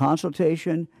in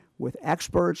consultation with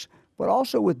experts, but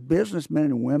also with businessmen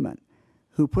and women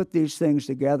who put these things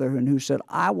together and who said,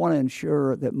 I want to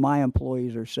ensure that my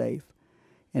employees are safe.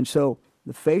 And so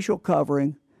the facial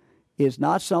covering is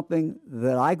not something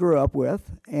that I grew up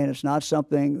with, and it's not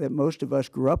something that most of us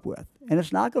grew up with. And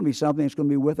it's not going to be something that's going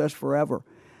to be with us forever.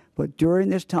 But during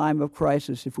this time of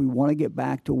crisis, if we want to get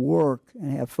back to work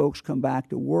and have folks come back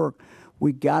to work,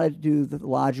 we got to do the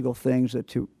logical things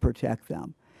to protect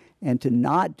them. And to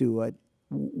not do it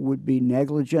would be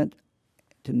negligent.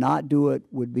 To not do it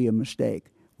would be a mistake.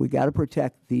 We got to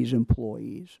protect these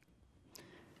employees.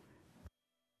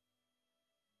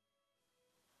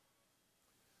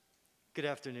 Good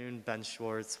afternoon, Ben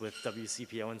Schwartz with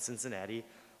WCPO in Cincinnati.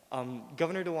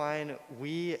 Governor DeWine,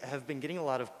 we have been getting a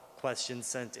lot of questions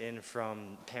sent in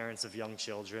from parents of young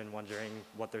children wondering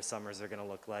what their summers are going to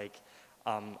look like.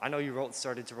 I know you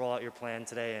started to roll out your plan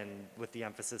today, and with the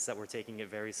emphasis that we're taking it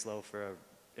very slow for an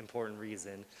important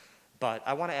reason. But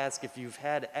I want to ask if you've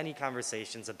had any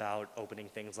conversations about opening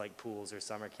things like pools or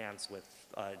summer camps with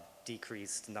a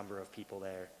decreased number of people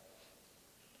there.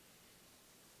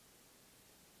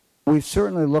 We've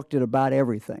certainly looked at about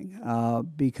everything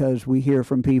because we hear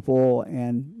from people,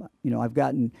 and I've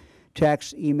gotten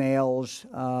texts, emails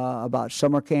about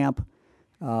summer camp.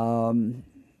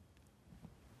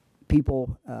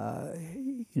 People,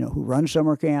 who run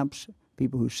summer camps,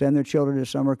 people who send their children to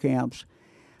summer camps,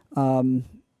 and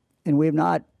we've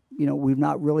not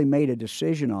really made a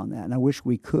decision on that. And I wish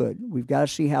we could. We've got to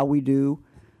see how we do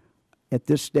at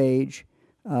this stage.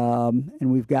 And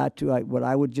we've got to, what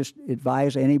I would just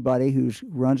advise anybody who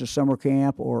runs a summer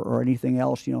camp or anything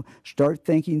else, start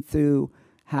thinking through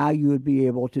how you would be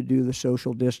able to do the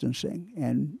social distancing.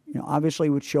 And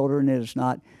obviously with children it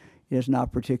is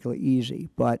not particularly easy,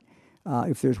 but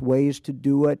if there's ways to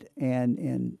do it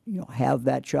and have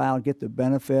that child get the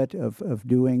benefit of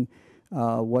doing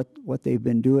what they've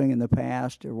been doing in the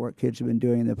past or what kids have been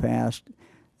doing in the past,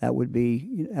 that would be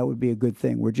a good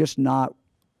thing. We're just not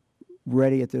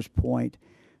ready at this point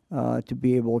to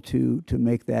be able to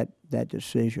make that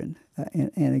decision.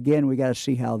 And again, we got to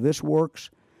see how this works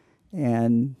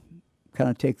and kind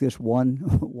of take this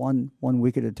one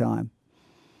week at a time.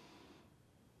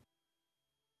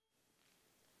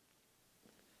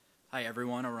 Hi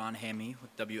everyone, Aran Hammy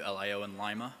with WLIO in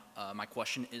Lima. My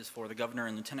question is for the governor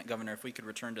and lieutenant governor. If we could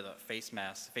return to the face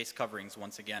masks, face coverings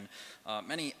once again.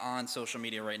 Many on social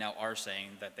media right now are saying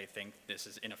that they think this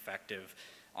is ineffective.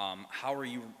 How are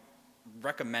you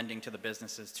recommending to the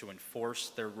businesses to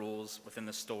enforce their rules within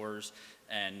the stores,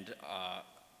 and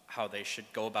how they should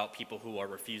go about people who are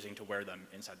refusing to wear them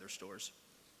inside their stores?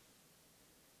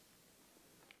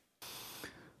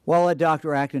 Well,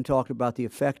 Dr. Acton talked about the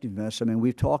effectiveness. I mean,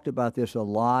 we've talked about this a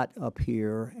lot up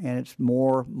here, and it's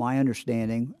more, my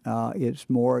understanding, it's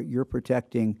more you're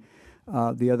protecting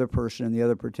the other person, and the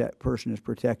other person is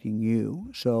protecting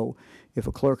you. So if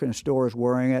a clerk in a store is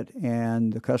wearing it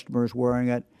and the customer is wearing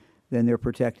it, then they're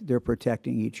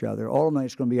protecting each other. Ultimately,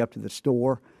 it's going to be up to the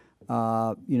store,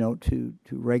 to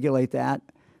regulate that.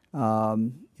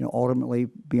 Ultimately,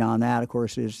 beyond that, of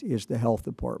course, is the health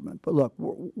department. But look,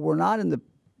 we're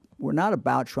not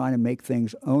about trying to make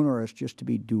things onerous just to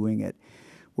be doing it.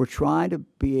 We're trying to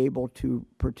be able to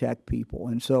protect people.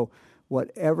 And so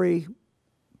what every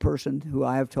person who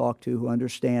I have talked to who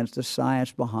understands the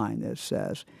science behind this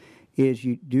says is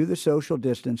you do the social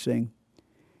distancing,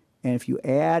 and if you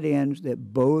add in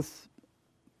that both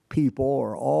people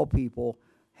or all people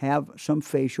have some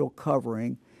facial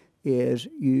covering, is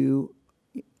you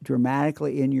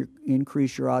dramatically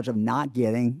increase your odds of not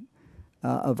getting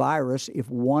a virus if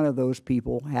one of those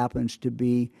people happens to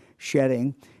be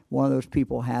shedding, one of those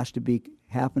people happens to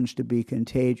be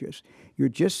contagious. You're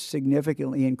just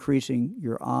significantly increasing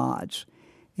your odds.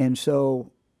 And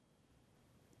so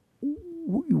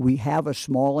we have a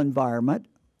small environment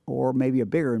or maybe a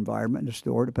bigger environment in the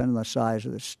store, depending on the size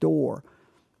of the store.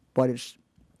 but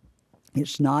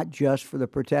it's not just for the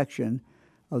protection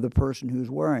of the person who's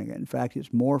wearing it. In fact,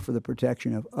 it's more for the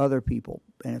protection of other people.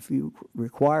 And if you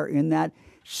require in that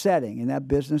setting, in that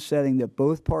business setting, that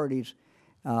both parties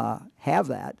have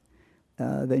that,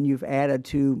 then you've added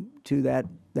to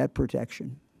that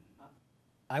protection.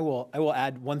 I will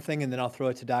add one thing, and then I'll throw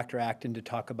it to Dr. Acton to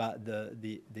talk about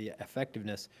the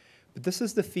effectiveness. But this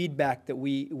is the feedback that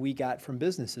we got from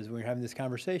businesses when we were having this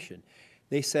conversation.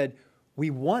 They said, we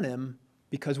want him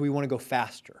because we want to go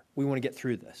faster. We want to get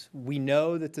through this. We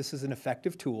know that this is an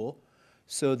effective tool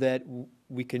so that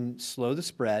we can slow the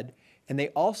spread. And they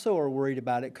also are worried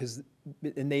about it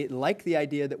and they like the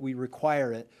idea that we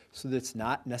require it so that it's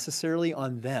not necessarily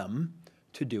on them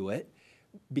to do it,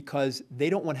 because they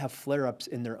don't want to have flare-ups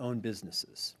in their own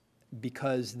businesses,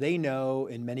 because they know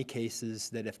in many cases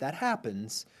that if that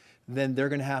happens, then they're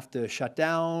going to have to shut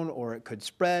down, or it could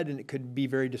spread and it could be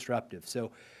very disruptive.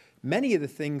 So many of the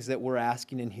things that we're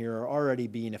asking in here are already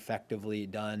being effectively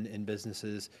done in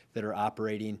businesses that are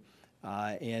operating,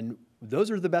 and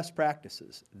those are the best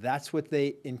practices. That's what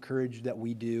they encourage that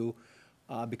we do,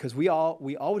 because we all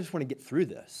just want to get through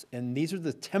this. And these are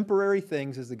the temporary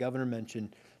things, as the governor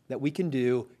mentioned, that we can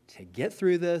do to get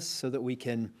through this so that we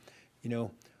can,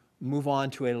 move on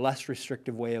to a less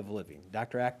restrictive way of living.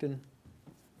 Dr. Acton?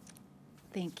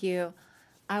 Thank you.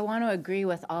 I want to agree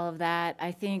with all of that.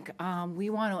 I think we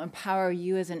want to empower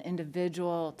you as an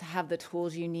individual to have the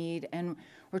tools you need, and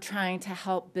we're trying to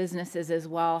help businesses as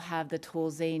well have the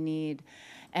tools they need.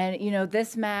 And,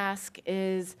 this mask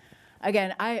is,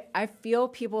 again, I feel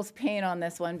people's pain on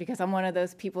this one, because I'm one of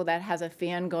those people that has a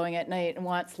fan going at night and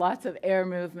wants lots of air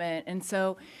movement. And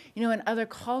so, in other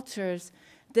cultures,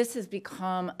 this has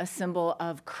become a symbol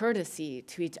of courtesy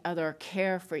to each other,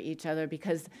 care for each other,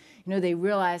 because, they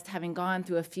realized, having gone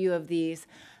through a few of these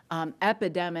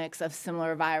epidemics of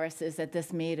similar viruses, that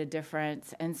this made a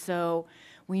difference. And so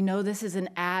we know this is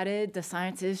the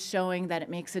science is showing that it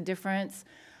makes a difference.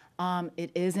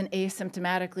 It is an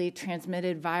asymptomatically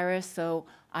transmitted virus, so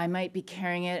I might be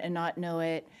carrying it and not know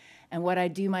it. And what I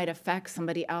do might affect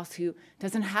somebody else who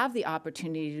doesn't have the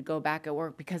opportunity to go back at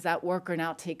work, because that worker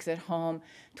now takes it home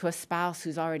to a spouse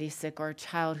who's already sick or a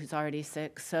child who's already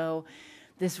sick. So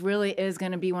this really is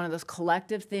going to be one of those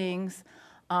collective things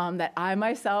that I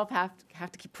myself have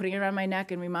to keep putting around my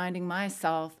neck and reminding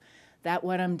myself that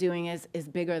what I'm doing is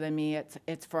bigger than me.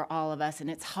 It's for all of us, and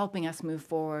it's helping us move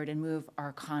forward and move our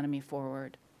economy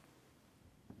forward.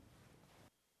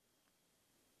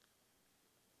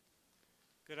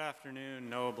 Good afternoon,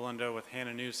 Noah Blundo with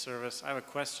Hannah News Service. I have a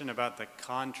question about the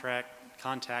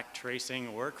contact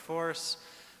tracing workforce.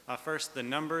 First, the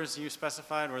numbers you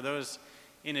specified, were those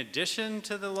in addition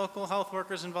to the local health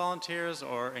workers and volunteers,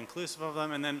 or inclusive of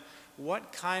them? And then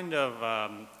what kind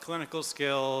of clinical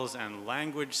skills and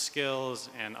language skills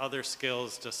and other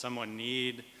skills does someone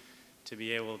need to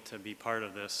be able to be part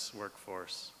of this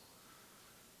workforce?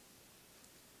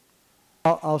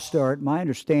 I'll start. My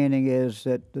understanding is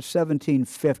that the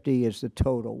 1,750 is the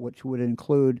total, which would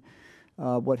include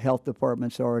what health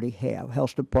departments already have.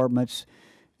 Health departments,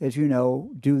 as you know,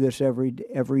 do this every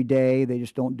day. They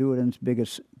just don't do it in its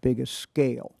biggest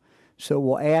scale. So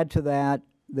we'll add to that.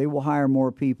 They will hire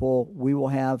more people. We will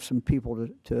have some people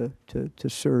to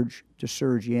surge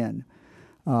in,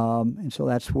 and so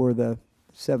that's where the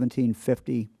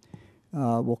 1,750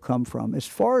 will come from. As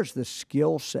far as the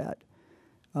skill set,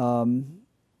 I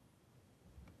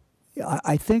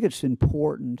think it's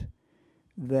important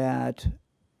that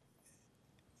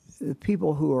the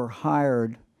people who are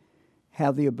hired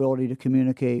have the ability to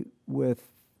communicate with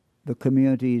the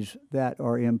communities that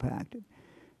are impacted.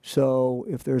 So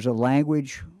if there's a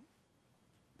language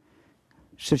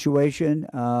situation,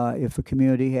 if a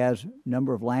community has a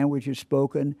number of languages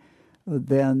spoken,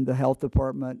 then the health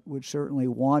department would certainly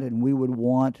want, and we would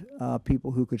want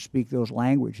people who could speak those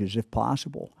languages if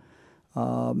possible.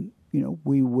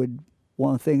 We would,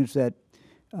 one of the things that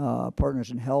Partners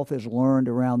in Health has learned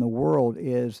around the world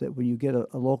is that when you get a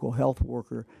local health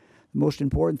worker, the most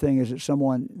important thing is that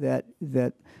someone that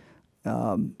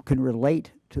can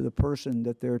relate to the person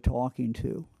that they're talking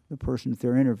to, the person that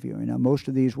they're interviewing. Now, most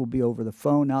of these will be over the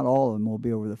phone. Not all of them will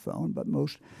be over the phone, but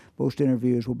most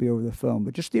interviews will be over the phone.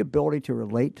 But just the ability to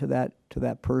relate to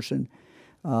that person,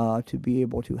 to be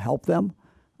able to help them,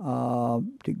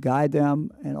 to guide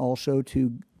them, and also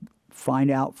to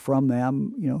find out from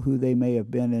them, who they may have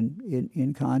been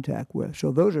in contact with.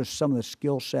 So those are some of the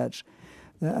skill sets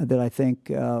that I think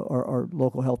our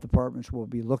local health departments will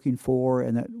be looking for,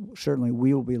 and that certainly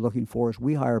we will be looking for as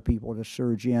we hire people to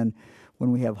surge in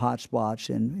when we have hot spots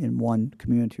in one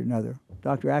community or another.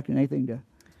 Dr. Acton, anything to?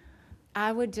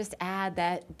 I would just add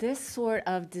that this sort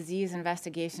of disease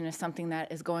investigation is something that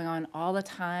is going on all the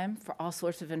time for all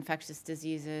sorts of infectious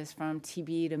diseases, from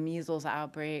TB to measles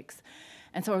outbreaks.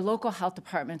 And so our local health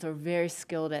departments are very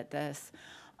skilled at this.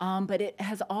 But it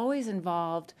has always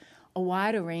involved a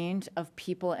wider range of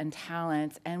people and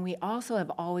talents, and we also have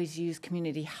always used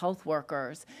community health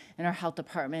workers in our health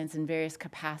departments in various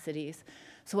capacities.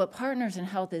 So what Partners in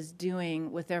Health is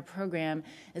doing with their program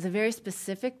is a very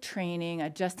specific training, a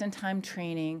just-in-time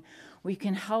training. We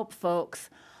can help folks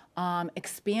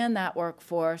expand that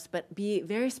workforce, but be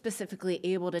very specifically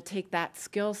able to take that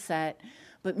skill set,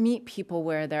 but meet people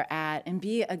where they're at and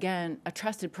be, again, a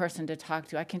trusted person to talk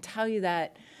to. I can tell you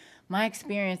that my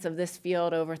experience of this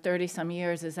field over 30-some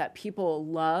years is that people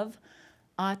love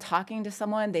talking to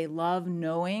someone. They love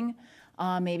knowing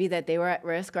maybe that they were at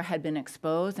risk or had been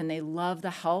exposed, and they love the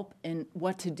help in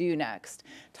what to do next.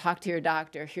 Talk to your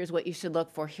doctor. Here's what you should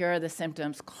look for. Here are the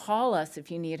symptoms. Call us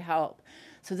if you need help.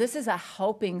 So this is a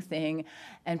helping thing,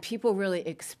 and people really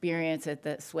experience it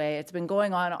this way. It's been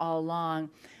going on all along,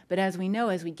 but as we know,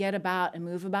 as we get about and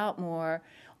move about more,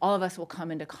 all of us will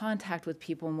come into contact with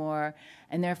people more,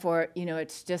 and therefore, you know,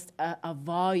 it's just a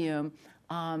volume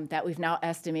that we've now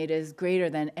estimated is greater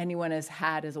than anyone has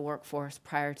had as a workforce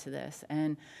prior to this.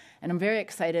 And I'm very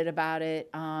excited about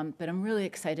it, but I'm really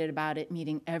excited about it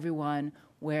meeting everyone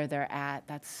where they're at.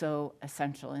 That's so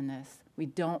essential in this. We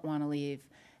don't want to leave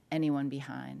anyone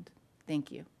behind.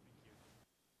 Thank you.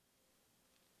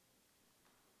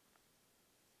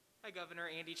 Hi, Governor.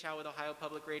 Andy Chow with Ohio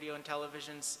Public Radio and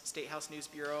Television's State House News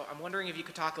Bureau. I'm wondering if you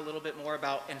could talk a little bit more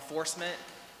about enforcement.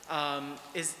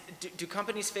 Do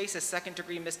companies face a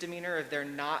second-degree misdemeanor if they're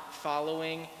not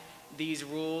following these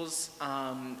rules?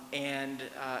 And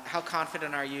how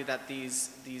confident are you that these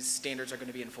standards are going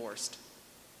to be enforced?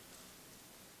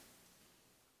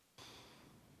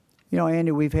 You know,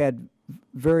 Andy, we've had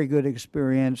very good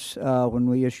experience when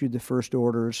we issued the first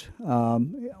orders.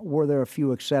 Were there a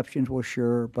few exceptions? Well,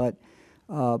 sure, but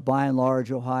by and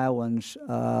large, Ohioans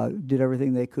did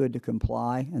everything they could to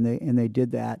comply, and they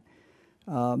did that.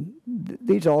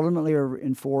 These ultimately are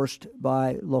enforced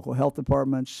by local health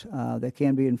departments. They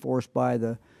can be enforced by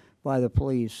the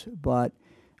police. But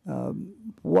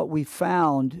what we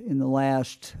found in the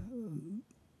last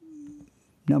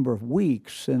number of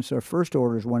weeks since our first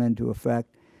orders went into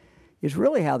effect is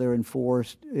really how they're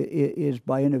enforced is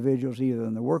by individuals either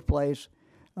in the workplace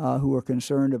who are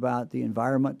concerned about the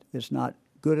environment. It's not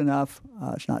good enough.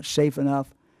 It's not safe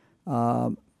enough.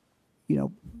 You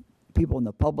know, people in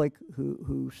the public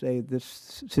who say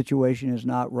this situation is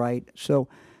not right. So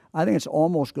I think it's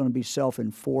almost going to be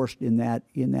self-enforced in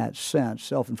that sense.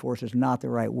 Self-enforced is not the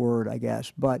right word, I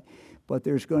guess. But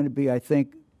there's going to be, I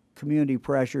think, community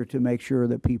pressure to make sure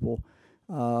that people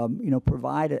you know,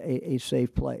 provide a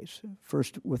safe place.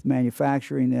 First with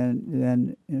manufacturing, and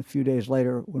then a few days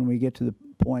later when we get to the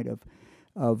point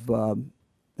of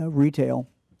retail,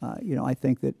 you know, I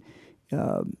think that,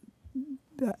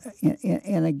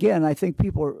 and again, I think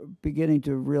people are beginning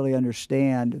to really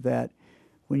understand that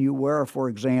when you wear, for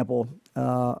example,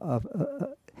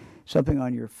 something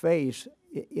on your face,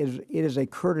 it is a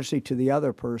courtesy to the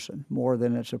other person more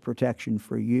than it's a protection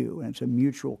for you, and it's a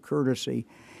mutual courtesy.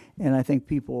 And I think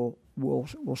people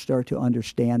will start to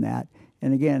understand that.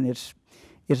 And again, it's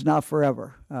not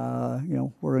forever. You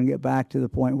know, we're going to get back to the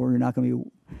point where you're not going to be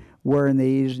wearing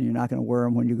these, and you're not going to wear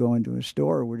them when you go into a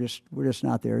store. We're just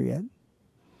not there yet.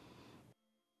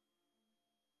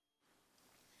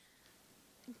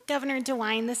 Governor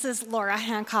DeWine, this is Laura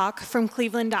Hancock from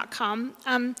Cleveland.com.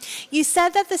 You said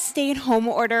that the stay-at-home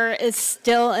order is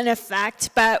still in effect,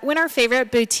 but when our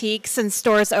favorite boutiques and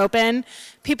stores open,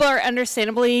 people are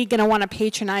understandably going to want to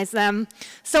patronize them.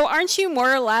 So aren't you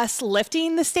more or less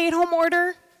lifting the stay-at-home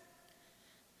order?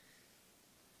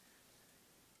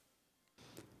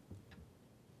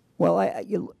 Well,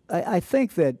 I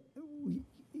think that,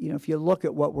 you know, if you look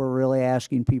at what we're really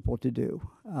asking people to do,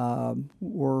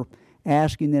 we're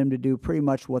asking them to do pretty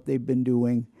much what they've been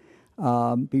doing.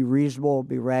 Be reasonable,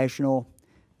 be rational.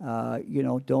 You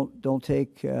know, don't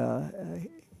take you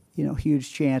know,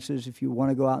 huge chances. If you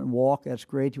want to go out and walk, that's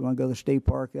great. You want to go to the state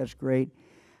park, that's great.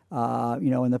 You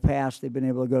know, in the past they've been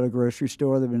able to go to a grocery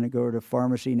store, they've been able to go to a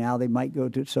pharmacy. Now they might go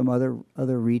to some other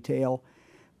retail,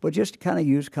 but just kind of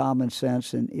use common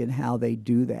sense in how they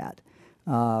do that.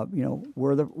 You know,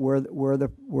 wear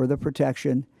the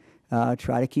protection.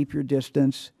 Try to keep your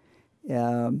distance.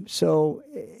 So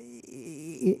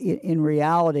in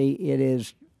reality, it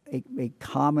is a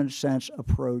common sense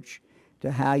approach to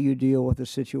how you deal with a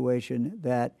situation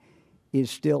that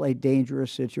is still a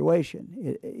dangerous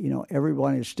situation. You know,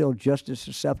 everyone is still just as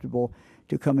susceptible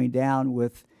to coming down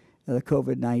with the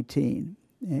COVID-19.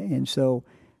 And so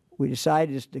we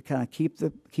decided just to kind of keep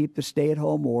the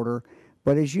stay-at-home order.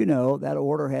 But as you know, that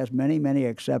order has many, many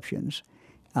exceptions.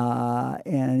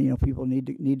 And, you know, people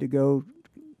need to go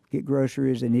get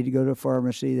groceries. They need to go to a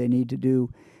pharmacy. They need to do,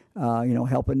 you know,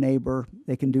 help a neighbor.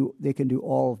 They can do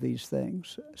all of these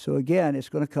things. So again, it's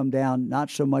going to come down not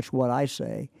so much what I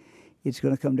say. It's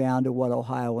going to come down to what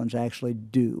Ohioans actually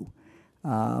do.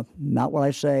 Not what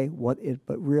I say,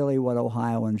 but really what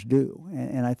Ohioans do.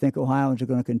 And I think Ohioans are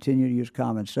going to continue to use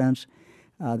common sense.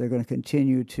 They're going to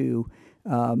continue to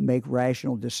make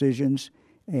rational decisions.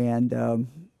 And,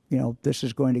 you know, this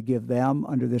is going to give them,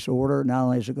 under this order, not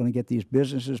only is it going to get these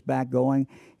businesses back going,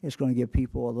 it's going to give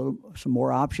people some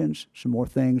more options, some more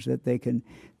things that they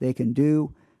can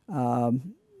do.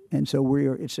 And so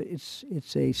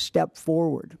it's a step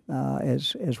forward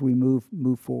as we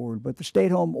move forward. But the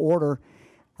stay-at-home order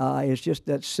is just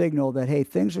that signal that, hey,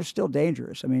 things are still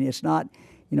dangerous. I mean, it's not,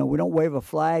 you know, we don't wave a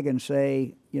flag and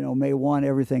say, you know, May 1,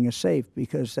 everything is safe,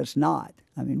 because that's not.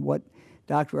 I mean, what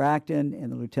Dr. Acton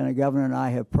and the Lieutenant Governor and I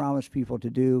have promised people to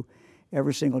do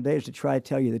every single day is to try to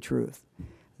tell you the truth.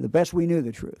 The best we knew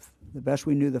the truth, the best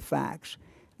we knew the facts.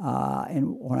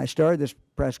 And when I started this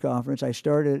press conference, I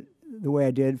started the way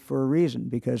I did for a reason,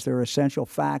 because there are essential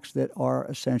facts that are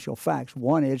essential facts.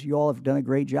 One is you all have done a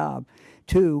great job.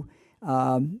 Two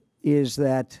is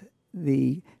that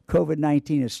the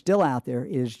COVID-19 is still out there,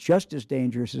 is just as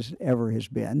dangerous as it ever has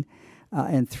been.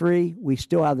 And three, we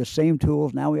still have the same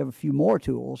tools. Now we have a few more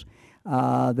tools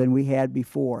than we had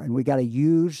before, and we got to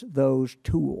use those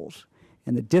tools.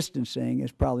 And the distancing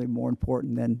is probably more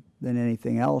important than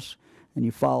anything else. And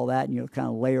you follow that, and you kind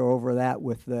of layer over that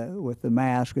with the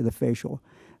mask or the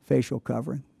facial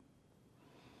covering.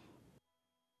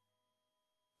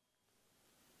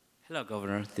 Hello,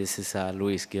 Governor. This is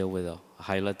Luis Gil with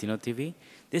Ohio Latino TV.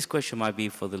 This question might be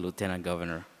for the Lieutenant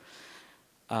Governor.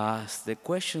 The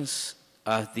questions,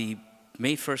 the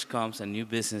May 1st comes and new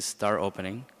business start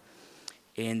opening,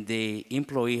 and the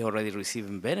employee already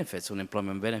receiving benefits,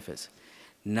 unemployment benefits.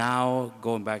 Now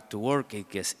going back to work, it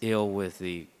gets ill with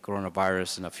the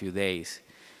coronavirus in a few days.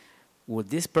 Would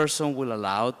this person will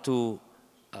allow to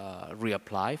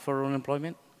reapply for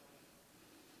unemployment?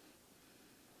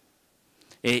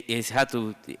 And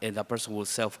that person will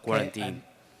self-quarantine. Okay,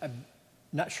 I'm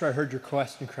not sure I heard your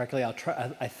question correctly. I'll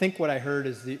try. I think what I heard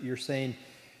is that you're saying,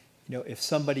 you know, if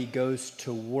somebody goes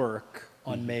to work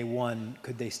on May 1,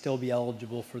 could they still be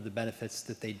eligible for the benefits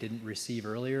that they didn't receive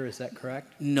earlier? Is that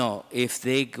correct? No, if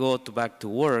they go back to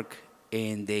work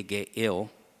and they get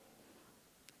ill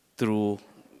through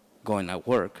going at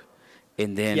work,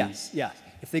 and then... Yes.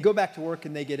 If they go back to work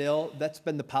and they get ill, that's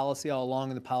been the policy all along,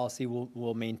 and the policy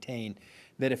will maintain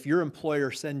that if your employer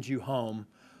sends you home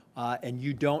and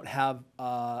you don't have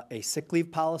a sick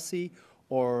leave policy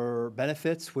or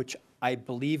benefits, which I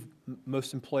believe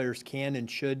most employers can and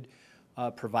should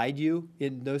provide you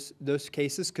in those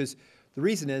cases, because the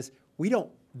reason is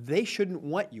they shouldn't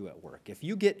want you at work. If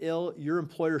you get ill, your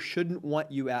employer shouldn't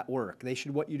want you at work. They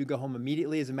should want you to go home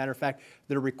immediately. As a matter of fact,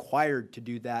 they're required to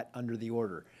do that under the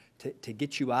order, to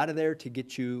get you out of there, to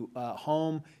get you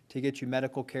home, to get you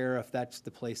medical care if that's the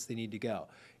place they need to go.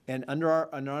 And under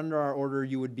our order,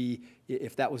 you would be,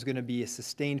 if that was going to be a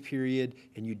sustained period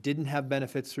and you didn't have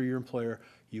benefits through your employer,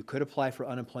 you could apply for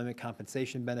unemployment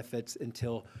compensation benefits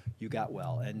until you got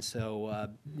well. And so,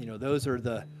 you know, those are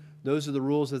the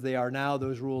rules as they are now.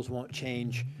 Those rules won't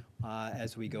change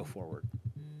as we go forward.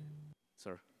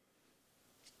 Sir.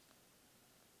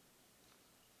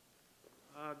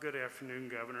 Good afternoon,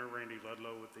 Governor. Randy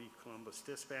Ludlow with the Columbus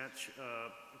Dispatch.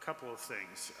 A couple of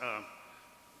things.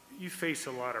 You face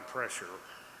a lot of pressure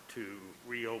to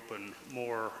reopen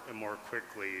more and more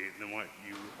quickly than what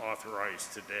you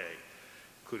authorized today,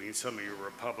 including some of your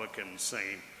Republicans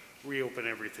saying, reopen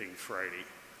everything Friday.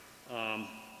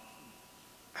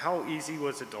 How easy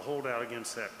was it to hold out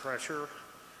against that pressure?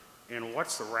 And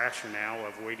what's the rationale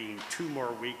of waiting 2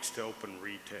 more weeks to open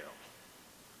retail?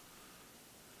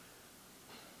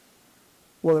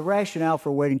 Well, the rationale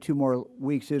for waiting 2 more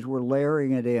weeks is we're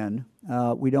layering it in.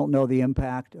 We don't know the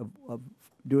impact of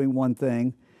doing one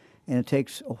thing, and it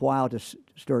takes a while to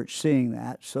start seeing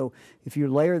that. So if you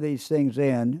layer these things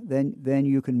in, then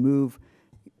you can move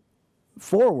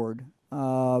forward.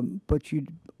 But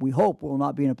we hope we'll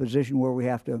not be in a position where we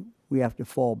have to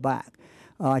fall back.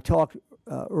 I talked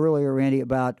earlier, Randy,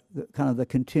 about kind of the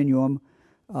continuum,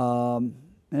 and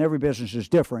every business is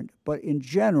different. But in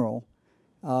general,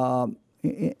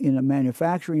 in a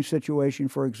manufacturing situation,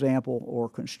 for example, or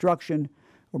construction,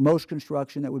 or most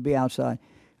construction that would be outside,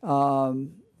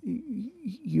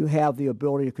 you have the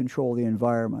ability to control the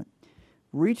environment.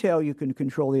 Retail, you can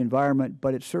control the environment,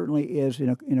 but it certainly is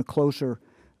in a closer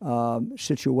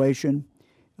situation.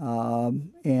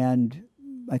 And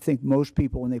I think most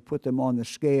people, when they put them on the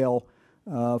scale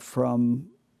from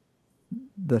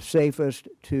the safest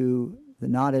to the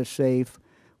not as safe,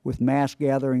 with mass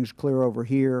gatherings clear over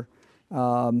here,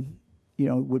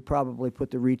 would probably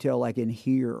put the retail like in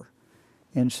here.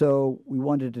 And so we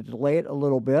wanted to delay it a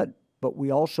little bit, but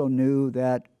we also knew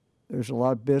that there's a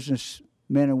lot of businessmen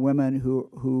and women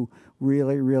who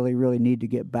really, really, really need to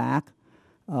get back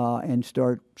and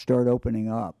start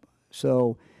opening up.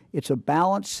 So it's a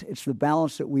balance. It's the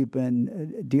balance that we've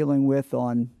been dealing with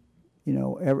on,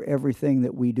 everything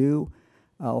that we do.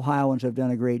 Ohioans have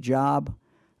done a great job.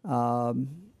 I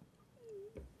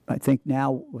think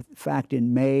now, with the fact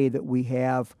in May that we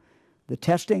have the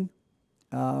testing,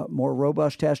 more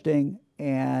robust testing,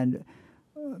 and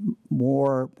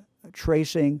more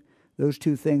tracing, those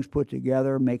two things put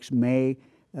together makes May,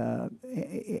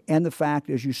 and the fact,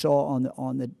 as you saw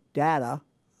on the data,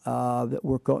 that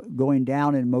we're going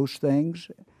down in most things,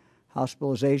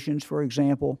 hospitalizations, for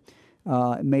example,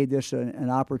 made this an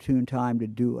opportune time to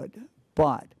do it.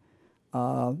 But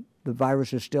the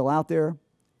virus is still out there.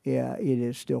 Yeah, it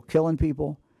is still killing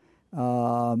people.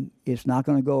 It's not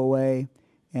going to go away.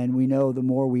 And we know the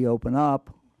more we open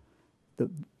up, the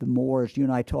more, as you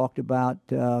and I talked about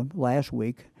last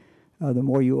week, the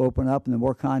more you open up and the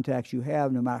more contacts you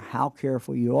have, no matter how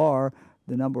careful you are,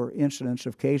 the number of incidents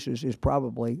of cases is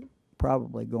probably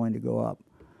going to go up.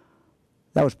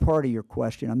 That was part of your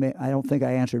question. I don't think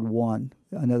I answered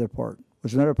another part.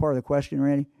 Was another part of the question,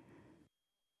 Randy?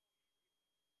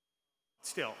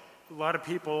 Still, a lot of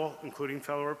people, including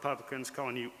fellow Republicans,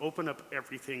 calling you open up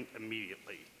everything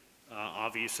immediately.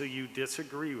 Obviously, you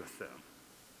disagree with them.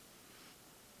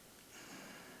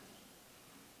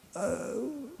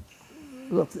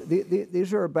 Look,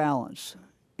 these are a balance.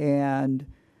 And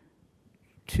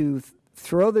to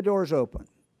throw the doors open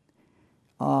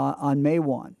on May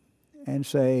 1 and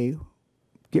say,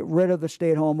 get rid of the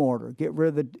stay-at-home order, get rid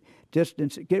of the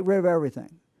distance, get rid of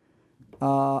everything,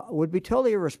 would be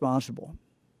totally irresponsible.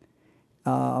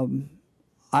 I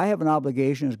have an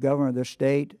obligation as governor of this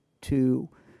state to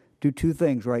do two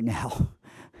things right now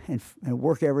and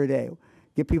work every day.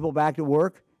 Get people back to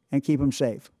work and keep them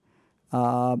safe.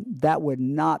 That would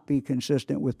not be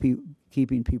consistent with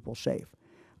keeping people safe.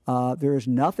 There is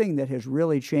nothing that has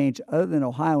really changed other than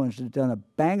Ohioans have done a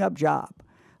bang-up job.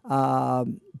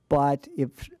 But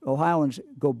if Ohioans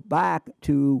go back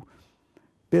to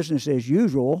business as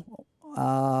usual,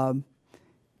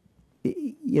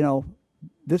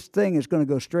 this thing is going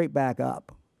to go straight back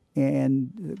up.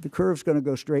 And the curve's going to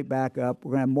go straight back up.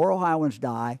 We're going to have more Ohioans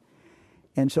die.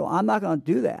 And so I'm not going to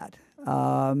do that.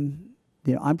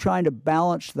 I'm trying to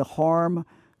balance the harm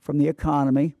from the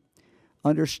economy,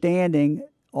 understanding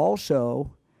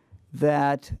also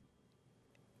that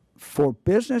for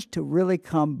business to really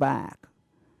come back,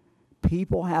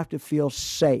 people have to feel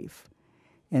safe.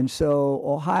 And so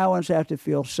Ohioans have to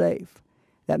feel safe.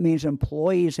 That means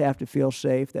employees have to feel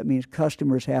safe. That means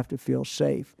customers have to feel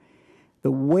safe.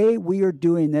 The way we are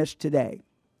doing this today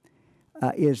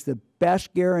is the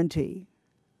best guarantee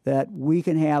that we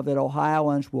can have that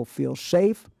Ohioans will feel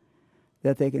safe,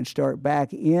 that they can start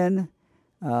back into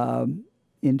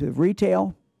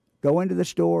retail, go into the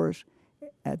stores,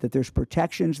 that there's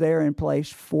protections there in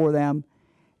place for them,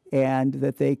 and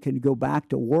that they can go back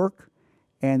to work,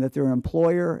 and that their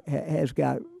employer has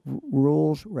got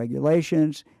rules,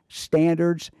 regulations,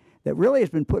 standards that really has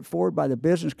been put forward by the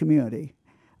business community,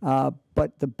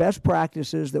 but the best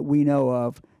practices that we know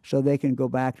of so they can go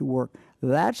back to work.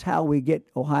 That's how we get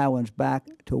Ohioans back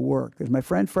to work. As my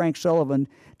friend Frank Sullivan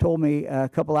told me a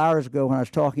couple hours ago when I was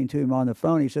talking to him on the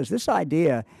phone, he says, this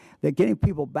idea that getting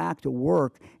people back to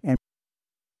work and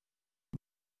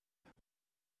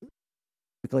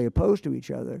opposed to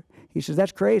each other, he says,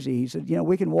 that's crazy. He said,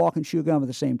 we can walk and chew gum at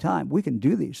the same time. We can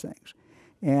do these things.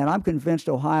 And I'm convinced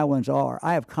Ohioans are.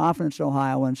 I have confidence in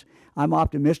Ohioans. I'm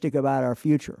optimistic about our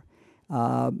future.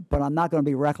 But I'm not going to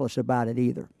be reckless about it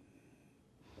either.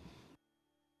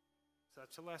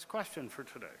 That's the last question for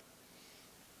today.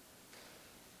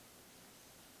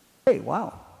 Hey,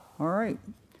 wow. All right.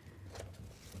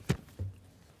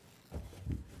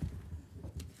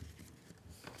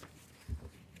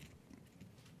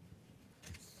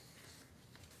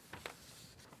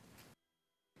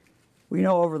 We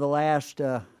know over the last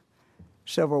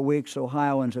several weeks,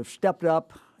 Ohioans have stepped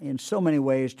up in so many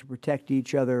ways to protect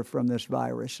each other from this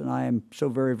virus, and I am so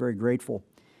very, very grateful.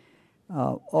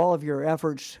 All of your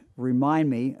efforts remind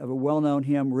me of a well-known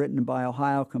hymn written by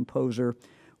Ohio composer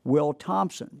Will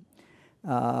Thompson.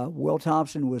 Will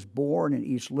Thompson was born in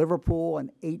East Liverpool in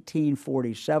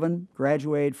 1847,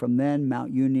 graduated from then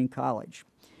Mount Union College.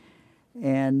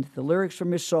 And the lyrics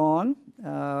from his song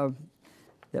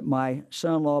that my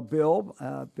son-in-law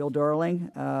Bill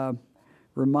Darling,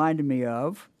 reminded me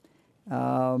of,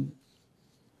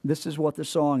 this is what the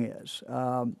song is.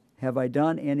 Have I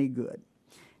done any good?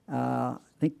 I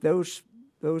think those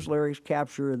lyrics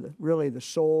capture really the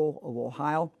soul of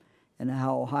Ohio and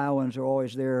how Ohioans are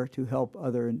always there to help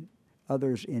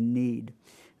others in need.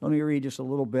 Let me read just a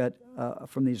little bit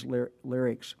from these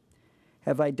lyrics.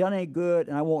 Have I done any good,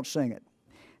 and I won't sing it.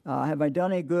 Have I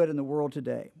done any good in the world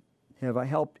today? Have I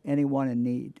helped anyone in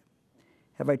need?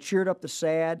 Have I cheered up the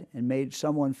sad and made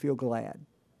someone feel glad?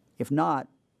 If not,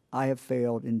 I have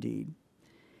failed indeed.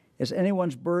 Has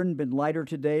anyone's burden been lighter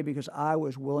today because I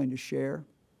was willing to share?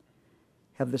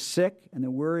 Have the sick and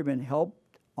the weary been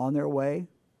helped on their way?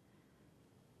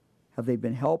 Have they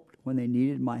been helped when they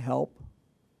needed my help?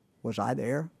 Was I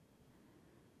there?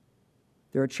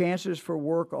 There are chances for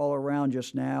work all around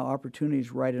just now,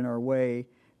 opportunities right in our way.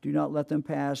 Do not let them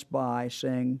pass by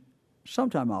saying,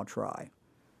 sometime I'll try,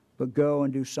 but go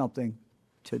and do something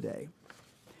today.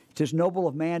 'Tis noble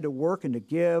of man to work and to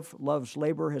give. Love's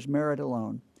labor has merit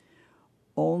alone.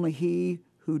 Only he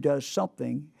who does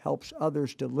something helps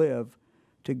others to live.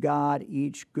 To God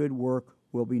each good work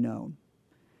will be known.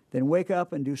 Then wake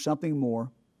up and do something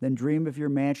more. Then dream of your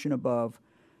mansion above.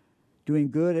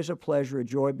 Doing good is a pleasure, a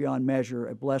joy beyond measure,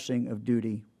 a blessing of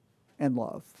duty and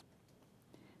love.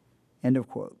 End of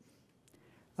quote.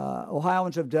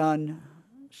 Ohioans have done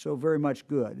so very much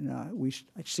good.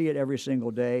 I see it every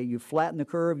single day. You've flattened the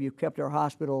curve. You've kept our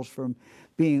hospitals from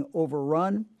being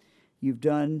overrun. You've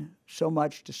done so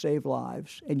much to save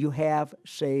lives, and you have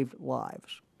saved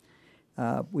lives.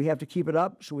 We have to keep it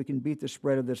up so we can beat the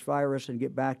spread of this virus and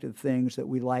get back to the things that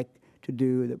we like to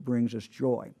do that brings us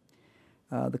joy.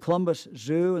 The Columbus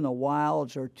Zoo and the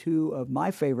Wilds are two of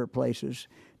my favorite places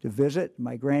to visit,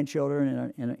 my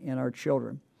grandchildren and our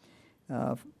children.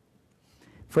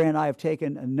 Fran and I have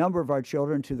taken a number of our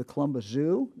children to the Columbus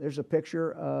Zoo. There's a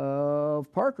picture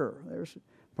of Parker. There's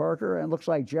Parker, and it looks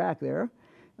like Jack there,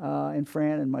 and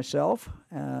Fran and myself,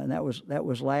 and that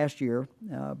was last year.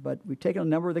 But we've taken a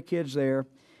number of the kids there.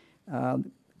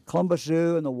 Columbus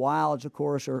Zoo and the Wilds, of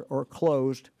course, are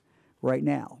closed right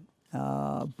now.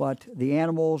 But the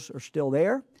animals are still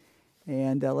there,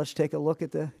 and let's take a look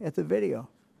at the video.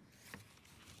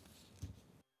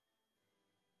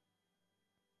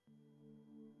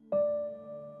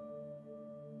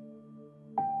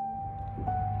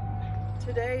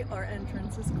 Today, our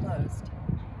entrance is closed.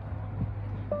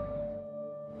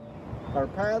 Our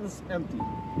paths empty.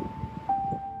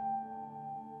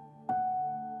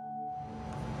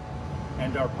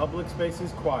 And our public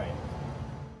spaces quiet.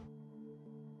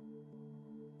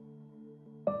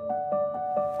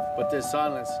 But this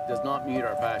silence does not mute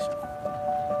our passion.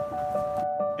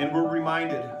 And we're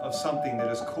reminded of something that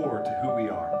is core to who we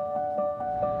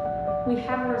are. We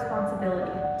have a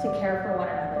responsibility to care for one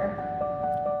another.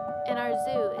 And our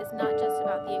zoo is not just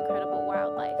about the incredible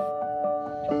wildlife.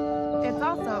 It's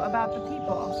also about the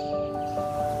people.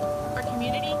 Our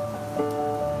community.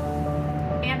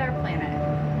 And our planet.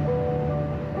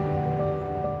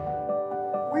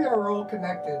 We are all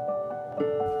connected.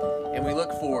 And we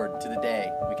look forward to the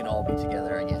day we can all be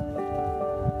together again.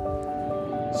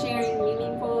 Sharing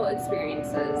meaningful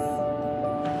experiences.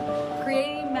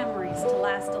 Creating memories to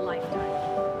last a lifetime.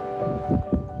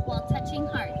 While touching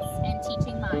hearts and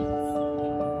teaching minds.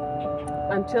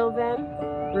 Until then,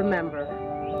 remember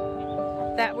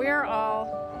that we are all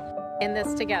in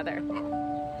this together.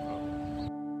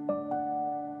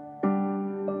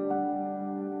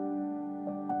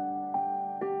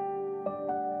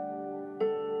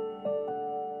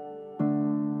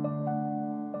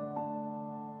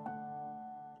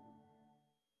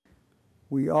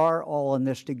 We are all in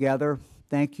this together.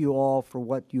 Thank you all for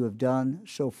what you have done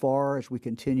so far as we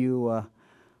continue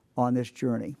on this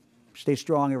journey. Stay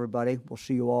strong, everybody. We'll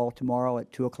see you all tomorrow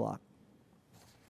at 2 o'clock.